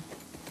good one.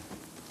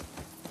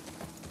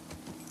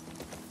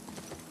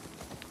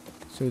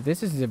 So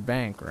this is the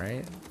bank,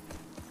 right?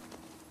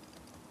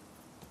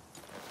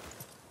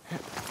 I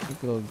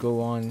think we'll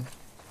go on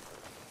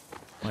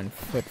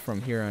foot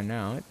from here on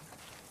out.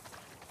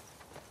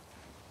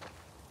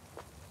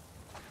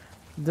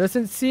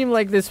 Doesn't seem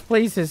like this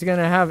place is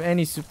gonna have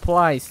any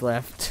supplies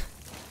left.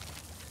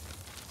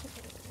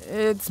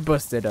 It's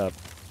busted up.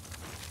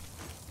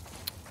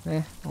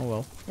 Oh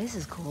well. This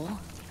is cool.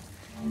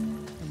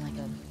 In like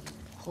a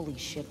holy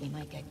shit, we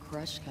might get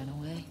crushed kind of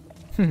way.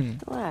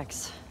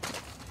 Relax.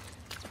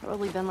 It's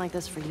probably been like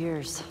this for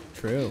years.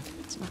 True.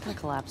 It's not gonna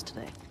collapse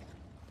today.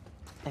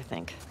 I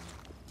think.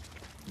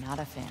 Not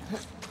a fan.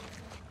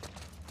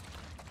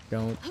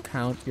 Don't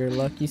count your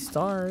lucky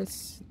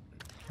stars.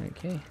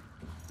 Okay.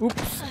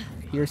 Oops.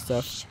 Here's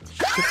stuff. Shit,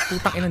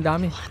 putang ina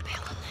dami.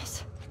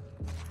 Nice.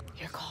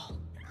 Your call.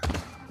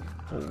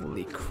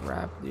 Holy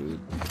crap, dude.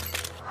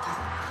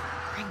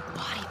 Bring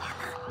body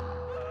armor.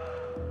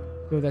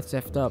 Yo, that's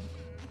effed up.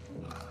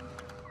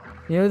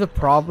 You know the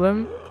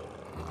problem?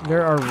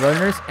 There are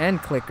runners and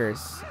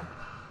clickers.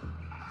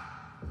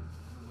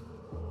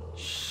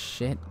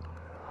 Shit.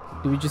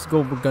 Do we just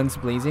go guns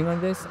blazing on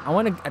this? I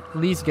want to at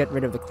least get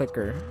rid of the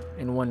clicker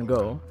in one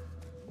go.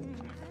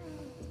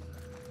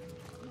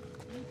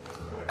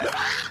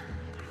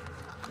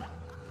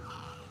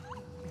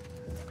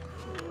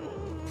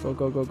 Go,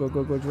 go, go, go,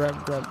 go, go,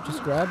 grab, grab,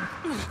 just grab.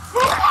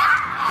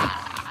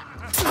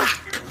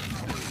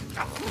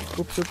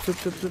 Oops, oops,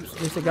 oops, oops, oops.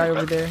 There's a guy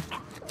over there.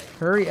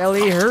 Hurry,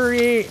 Ellie,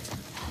 hurry!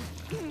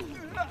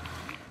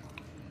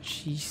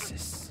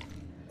 Jesus.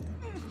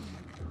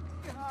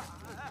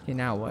 Okay,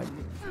 now what?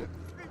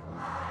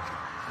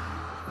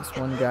 There's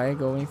one guy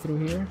going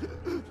through here.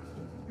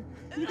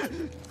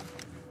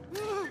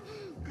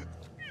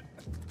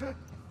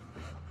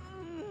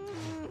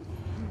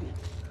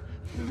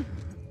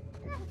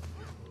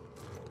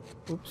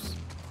 Oops.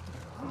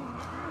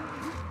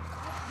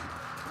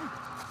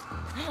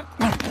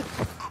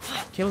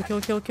 Kill,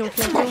 kill, kill, kill,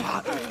 kill, kill.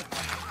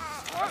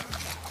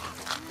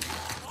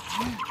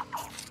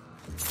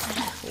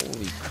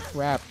 Holy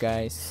crap,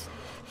 guys.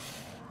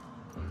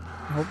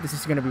 I hope this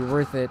is gonna be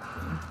worth it.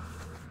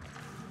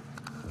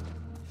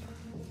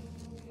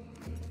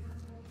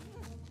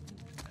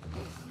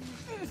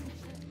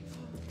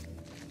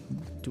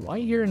 Do I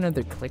hear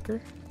another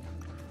clicker?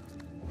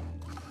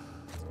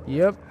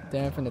 Yep,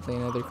 definitely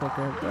another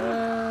clicker,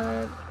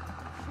 but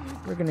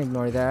we're gonna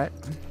ignore that.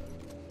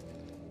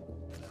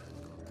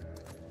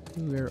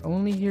 We're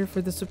only here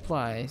for the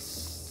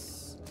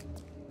supplies.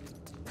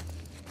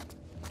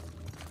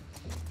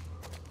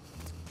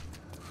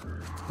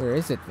 Where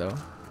is it though?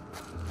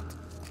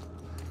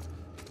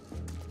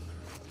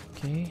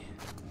 Okay.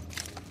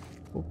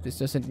 Hope this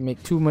doesn't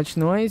make too much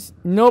noise.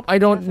 Nope, I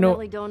don't know.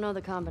 Definitely don't know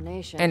the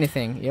combination.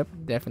 Anything. Yep,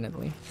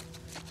 definitely.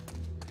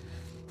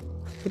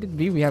 Could it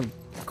be we have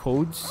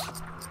codes?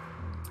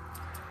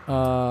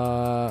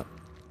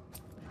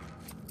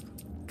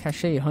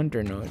 Cache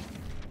hunter node.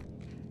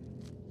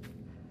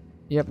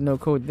 Yep, no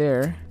code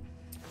there.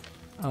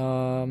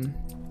 I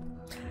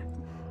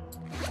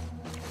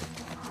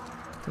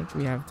think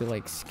we have to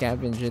like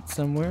scavenge it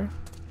somewhere.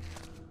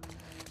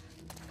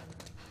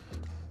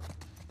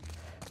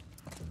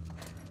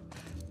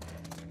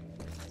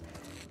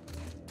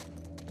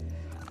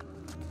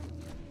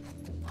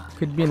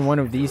 Could be in one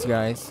of these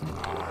guys.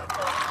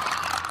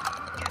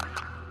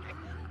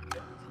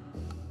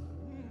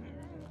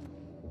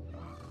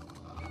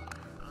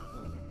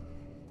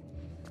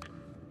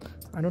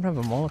 I don't have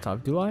a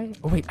Molotov, do I?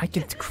 Oh wait, I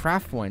can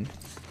craft one.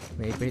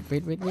 Wait.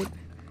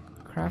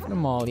 Craft a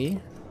molly.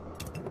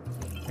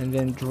 And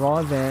then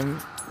draw them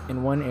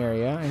in one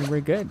area and we're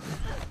good.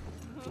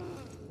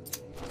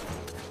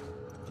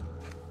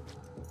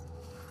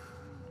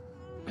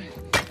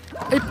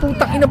 Ay,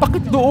 putang ina,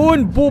 bakit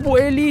doon? Bobo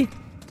Ellie!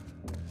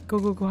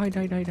 Go, hide.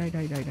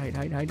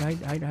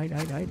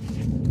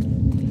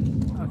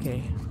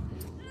 Okay.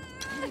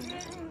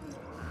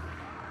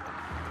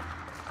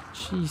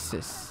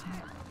 Jesus.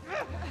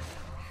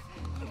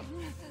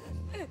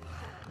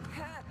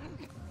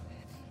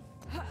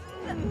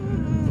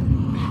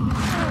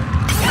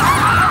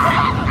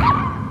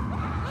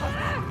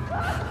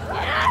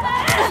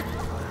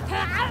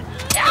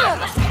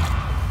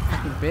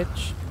 Fucking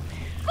bitch.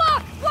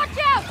 Fuck! Watch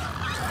out!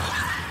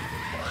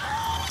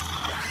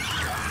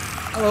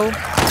 Hello.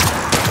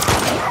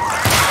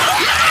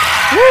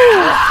 Woo!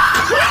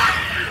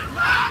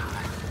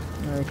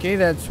 Okay,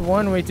 that's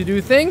one way to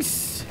do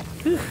things.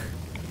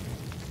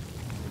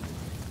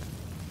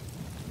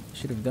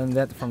 Should have done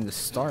that from the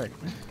start.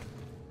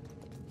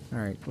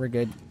 Alright, we're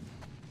good.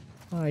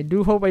 I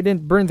do hope I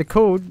didn't burn the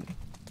code.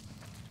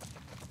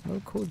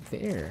 No code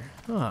there.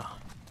 Huh.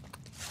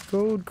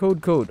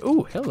 Code.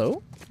 Oh,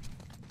 hello.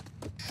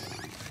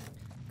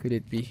 Could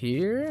it be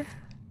here?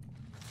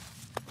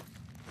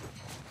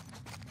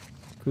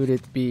 Could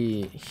it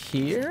be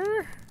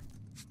here?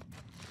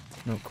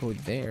 No code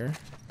there.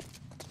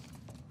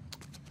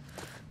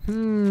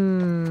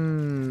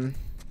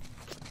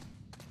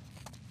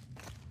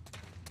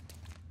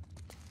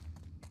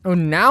 Oh,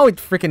 now it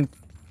freaking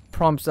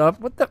prompts up.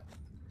 What the?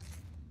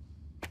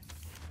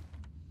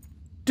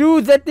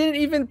 Dude, that didn't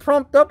even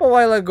prompt up a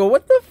while ago.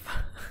 What the f?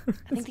 I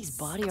think these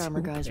body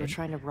armor guys were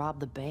trying to rob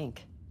the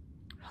bank.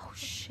 Oh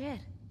shit.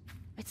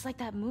 It's like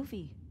that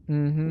movie.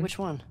 Mm-hmm. Which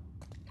one?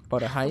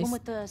 About a The heist? one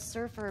with the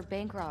surfer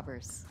bank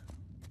robbers.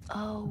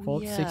 Oh,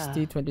 Vault yeah.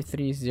 60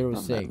 2306.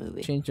 Love that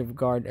movie. Change of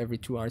guard every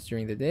 2 hours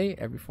during the day,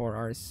 every 4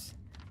 hours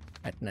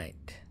at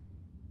night.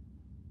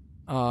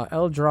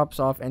 L drops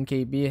off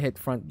NKB, hit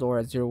front door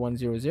at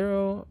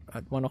 0100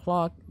 at 1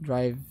 o'clock.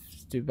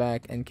 Drives to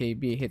back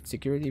NKB, hit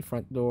security,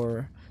 front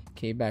door,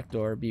 K back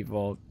door, B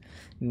vault.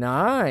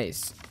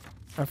 Nice!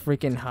 A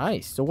freaking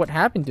heist. So what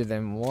happened to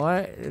them?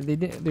 What?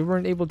 They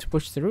weren't able to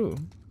push through.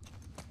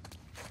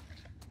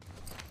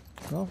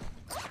 Well,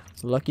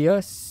 lucky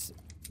us.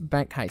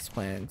 Bank heist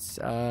plans.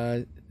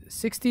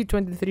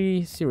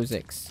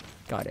 602306.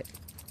 Got it.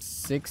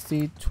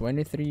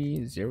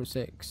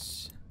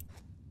 602306.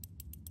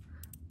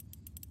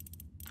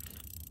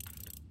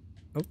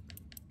 Oh.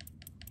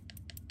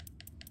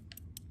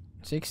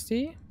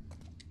 60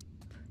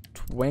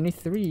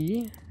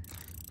 23.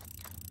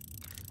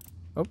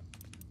 Oh.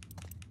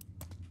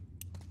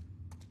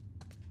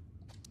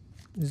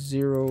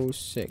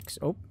 06.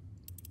 Oh.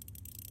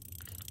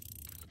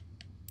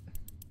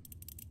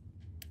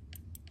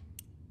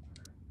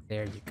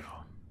 There you go.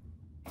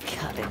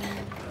 Got it.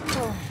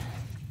 Oh.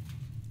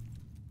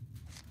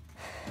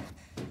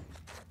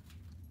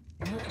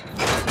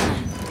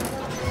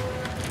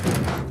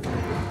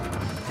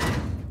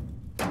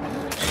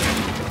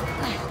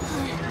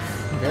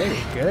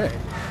 Very good.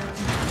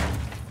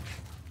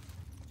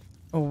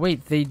 Oh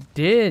wait, they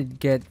did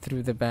get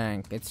through the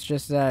bank. It's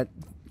just that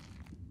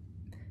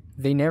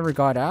they never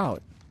got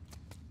out.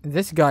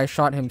 This guy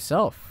shot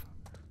himself.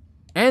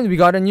 And we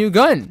got a new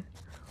gun.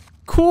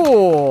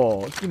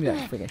 Cool. Give me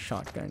that freaking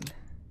shotgun.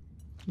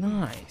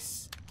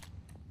 Nice.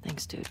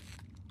 Thanks, dude.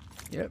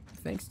 Yep,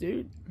 thanks,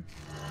 dude.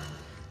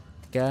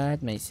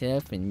 Got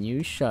myself a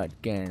new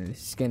shotgun.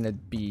 This is gonna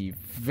be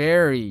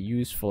very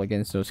useful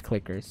against those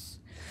clickers.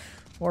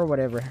 Or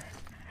whatever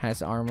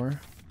has armor.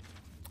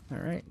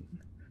 Alright.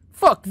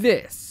 Fuck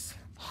this!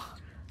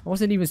 I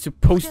wasn't even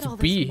supposed to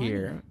be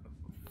here.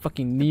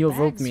 Fucking Neil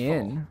roped me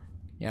in.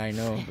 Yeah, I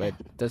know, but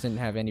it doesn't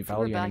have any If we're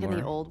value back anymore. in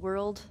the old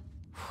world,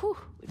 Whew,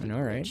 I know,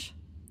 right?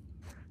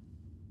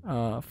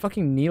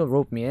 Fucking Neil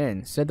roped me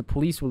in. Said the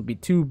police will be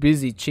too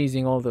busy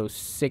chasing all those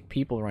sick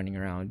people running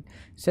around.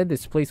 Said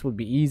this place would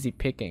be easy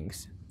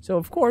pickings. So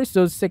of course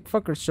those sick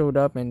fuckers showed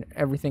up and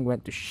everything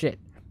went to shit.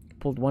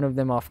 Pulled one of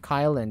them off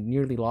Kyle and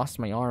nearly lost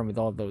my arm with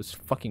all those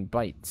fucking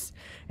bites.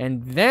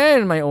 And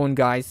then my own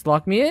guys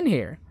locked me in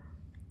here.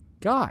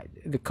 God,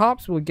 the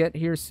cops will get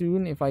here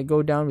soon. If I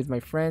go down with my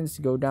friends,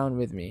 go down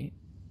with me.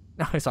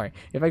 No, sorry.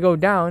 If I go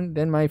down,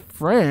 then my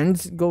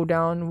friends go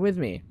down with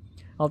me.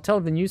 I'll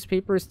tell the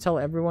newspapers, tell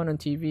everyone on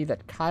TV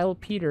that Kyle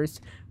Peters,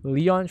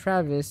 Leon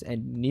Travis,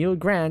 and Neil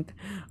Grant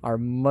are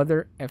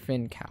mother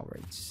effing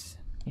cowards.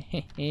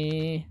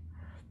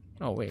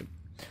 Oh, wait.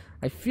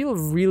 I feel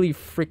really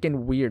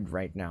freaking weird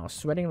right now.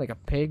 Sweating like a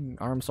pig,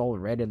 arms all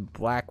red and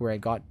black where I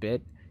got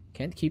bit.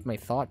 Can't keep my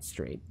thoughts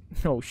straight.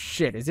 Oh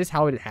shit, is this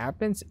how it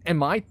happens?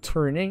 Am I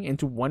turning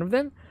into one of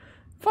them?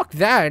 Fuck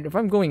that. If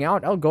I'm going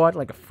out, I'll go out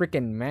like a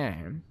freaking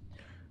man.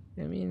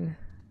 I mean,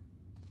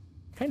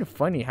 kind of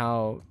funny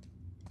how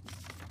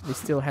they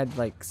still had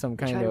like some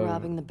kind Tried of...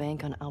 robbing the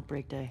bank on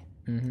Outbreak Day.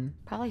 Mm-hmm.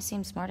 Probably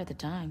seemed smart at the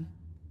time.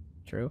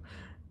 True.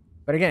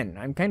 But again,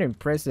 I'm kind of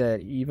impressed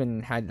that he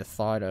even had the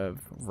thought of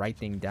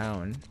writing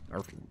down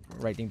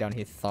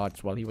his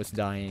thoughts while he was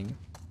dying.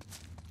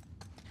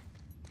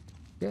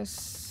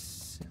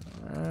 Yes,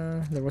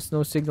 there was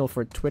no signal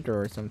for Twitter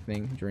or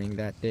something during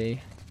that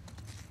day.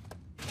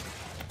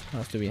 What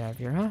else do we have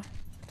here, huh?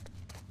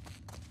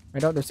 I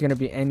doubt there's gonna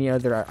be any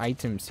other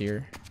items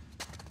here.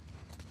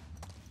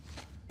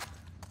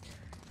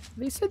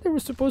 They said there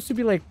was supposed to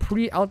be like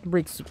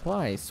pre-outbreak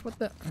supplies. What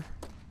the...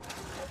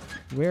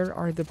 Where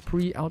are the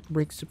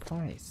pre-outbreak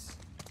supplies?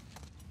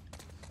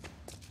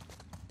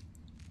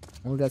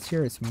 All that's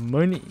here is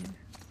money.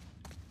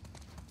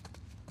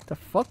 The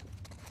fuck?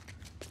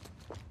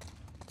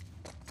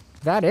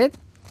 That it?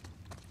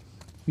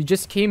 We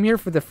just came here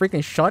for the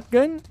freaking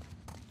shotgun?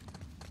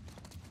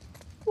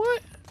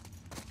 What?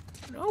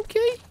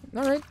 Okay.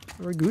 Alright.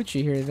 We're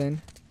Gucci here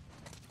then.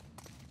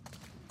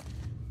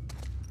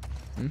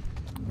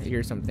 I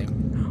hear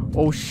something.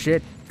 Oh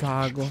shit.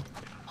 Gago.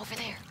 Over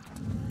there.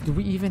 Do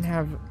we even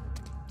have...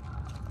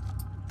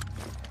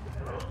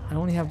 I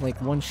only have like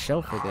one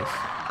shell for this.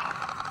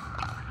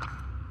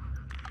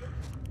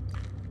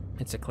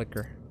 It's a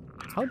clicker.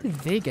 How did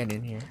they get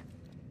in here?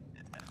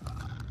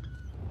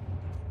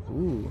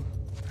 Ooh.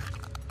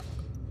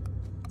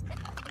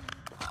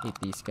 Hate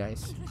these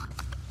guys.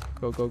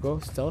 Go, go, go.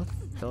 Stealth.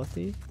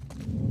 Stealthy.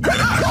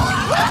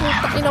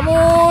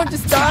 Oh,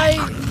 just die!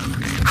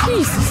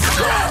 Jesus!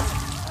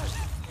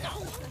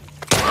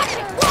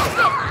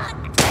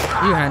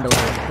 You handle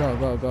it. Go,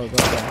 go, go, go,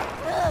 go.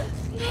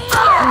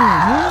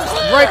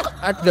 Right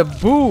at the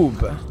boob.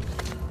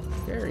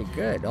 Very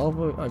good.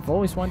 I've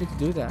always wanted to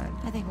do that.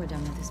 I think we're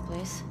done with this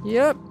place.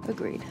 Yep.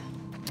 Agreed.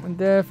 I'm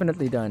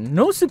definitely done.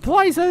 No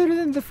supplies other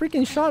than the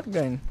freaking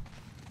shotgun.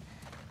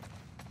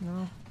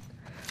 No.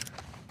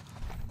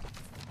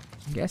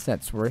 Guess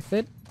that's worth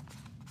it.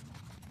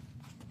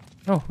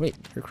 Oh, wait.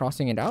 You're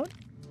crossing it out?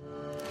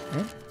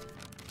 Yeah.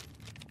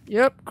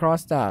 Yep.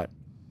 Crossed out.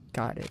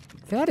 Got it.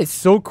 That is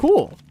so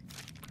cool.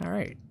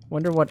 Alright.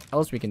 Wonder what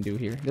else we can do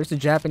here. There's a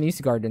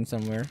Japanese garden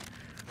somewhere.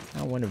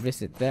 I want to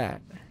visit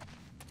that.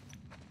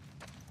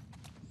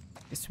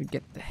 Guess we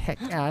get the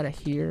heck out of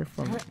here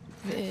from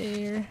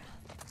there.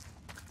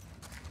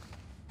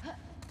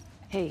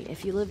 Hey,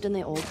 if you lived in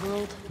the old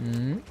world,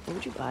 what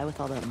would you buy with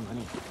all that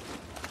money?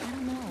 I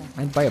don't know.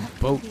 I'd buy a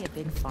boat. Maybe a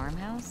big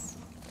farmhouse?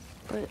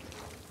 But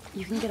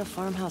you can get a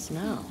farmhouse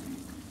now.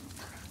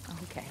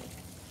 Okay.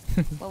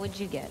 What would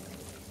you get?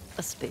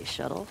 A space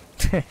shuttle.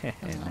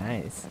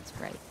 Nice. That's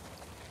right.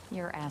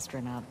 Your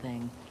astronaut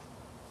thing.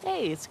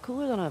 Hey, it's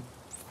cooler than a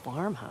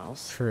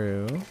farmhouse.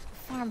 True.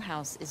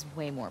 Farmhouse is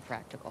way more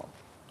practical.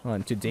 Well,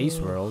 in today's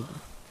world.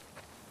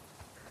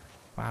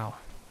 Wow.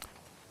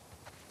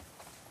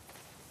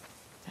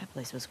 That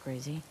place was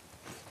crazy.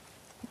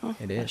 Well,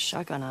 It got a is.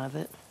 shotgun out of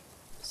it,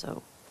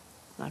 so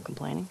not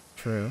complaining.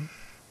 True.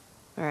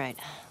 All right,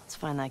 let's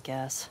find that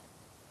gas.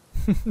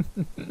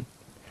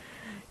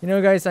 You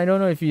know, guys, I don't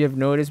know if you have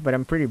noticed, but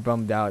I'm pretty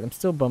bummed out. I'm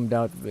still bummed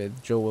out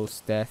with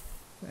Joel's death,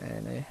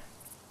 and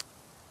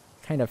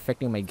kind of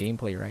affecting my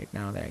gameplay right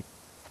now. Like,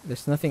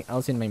 there's nothing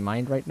else in my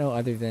mind right now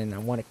other than I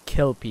want to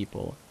kill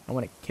people. I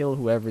want to kill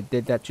whoever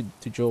did that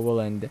to Joel,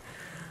 and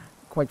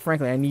quite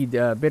frankly, I need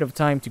a bit of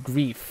time to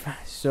grieve.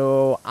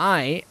 So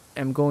I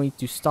am going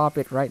to stop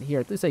it right here.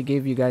 At least I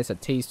gave you guys a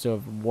taste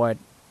of what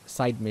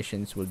side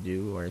missions will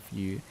do, or if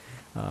you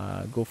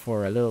go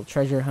for a little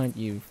treasure hunt,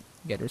 you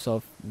get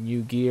yourself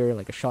new gear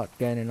like a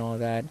shotgun and all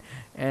that.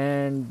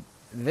 And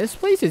this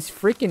place is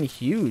freaking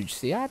huge.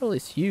 Seattle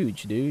is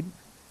huge, dude.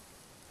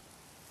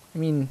 I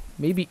mean,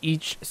 maybe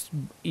each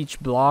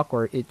block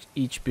or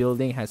each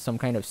building has some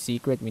kind of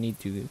secret we need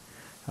to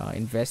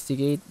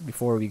investigate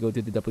before we go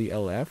to the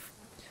WLF.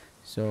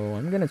 So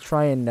I'm gonna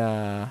try and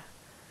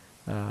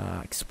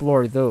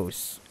explore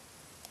those,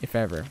 if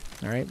ever.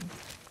 All right,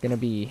 gonna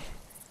be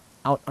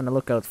out on the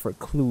lookout for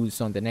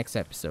clues on the next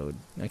episode.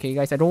 Okay,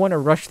 guys, I don't want to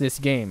rush this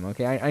game.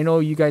 Okay, I know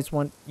you guys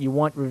want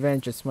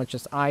revenge as much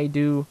as I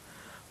do,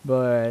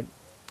 but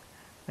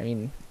I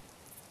mean,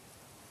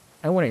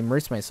 I want to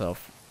immerse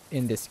myself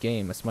in this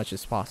game as much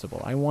as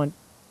possible. I want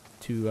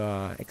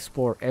to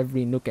explore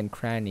every nook and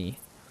cranny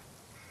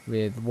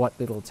with what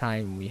little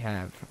time we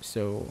have.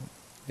 So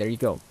there you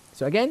go.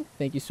 So again,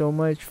 thank you so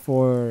much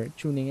for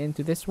tuning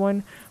into this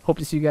one. Hope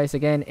to see you guys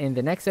again in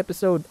the next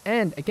episode.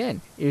 And again,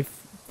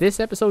 if this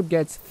episode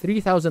gets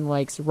 3,000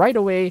 likes right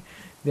away,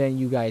 then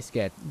you guys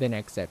get the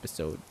next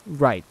episode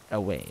right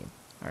away.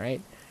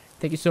 Alright?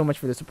 Thank you so much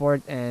for the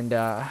support. And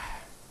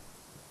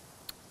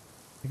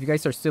if you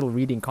guys are still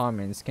reading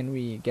comments, can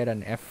we get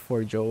an F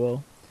for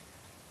Joel?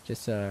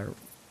 Just a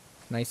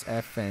nice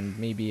F and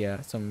maybe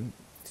some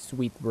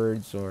sweet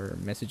words or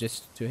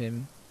messages to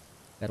him.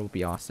 That would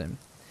be awesome.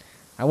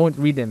 I won't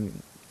read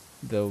them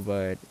though,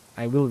 but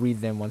I will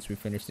read them once we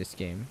finish this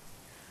game.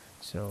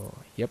 So,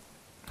 yep.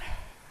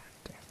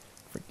 Damn,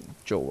 freaking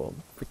Joel,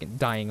 freaking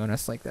dying on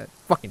us like that.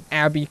 Fucking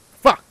Abby,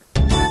 fuck!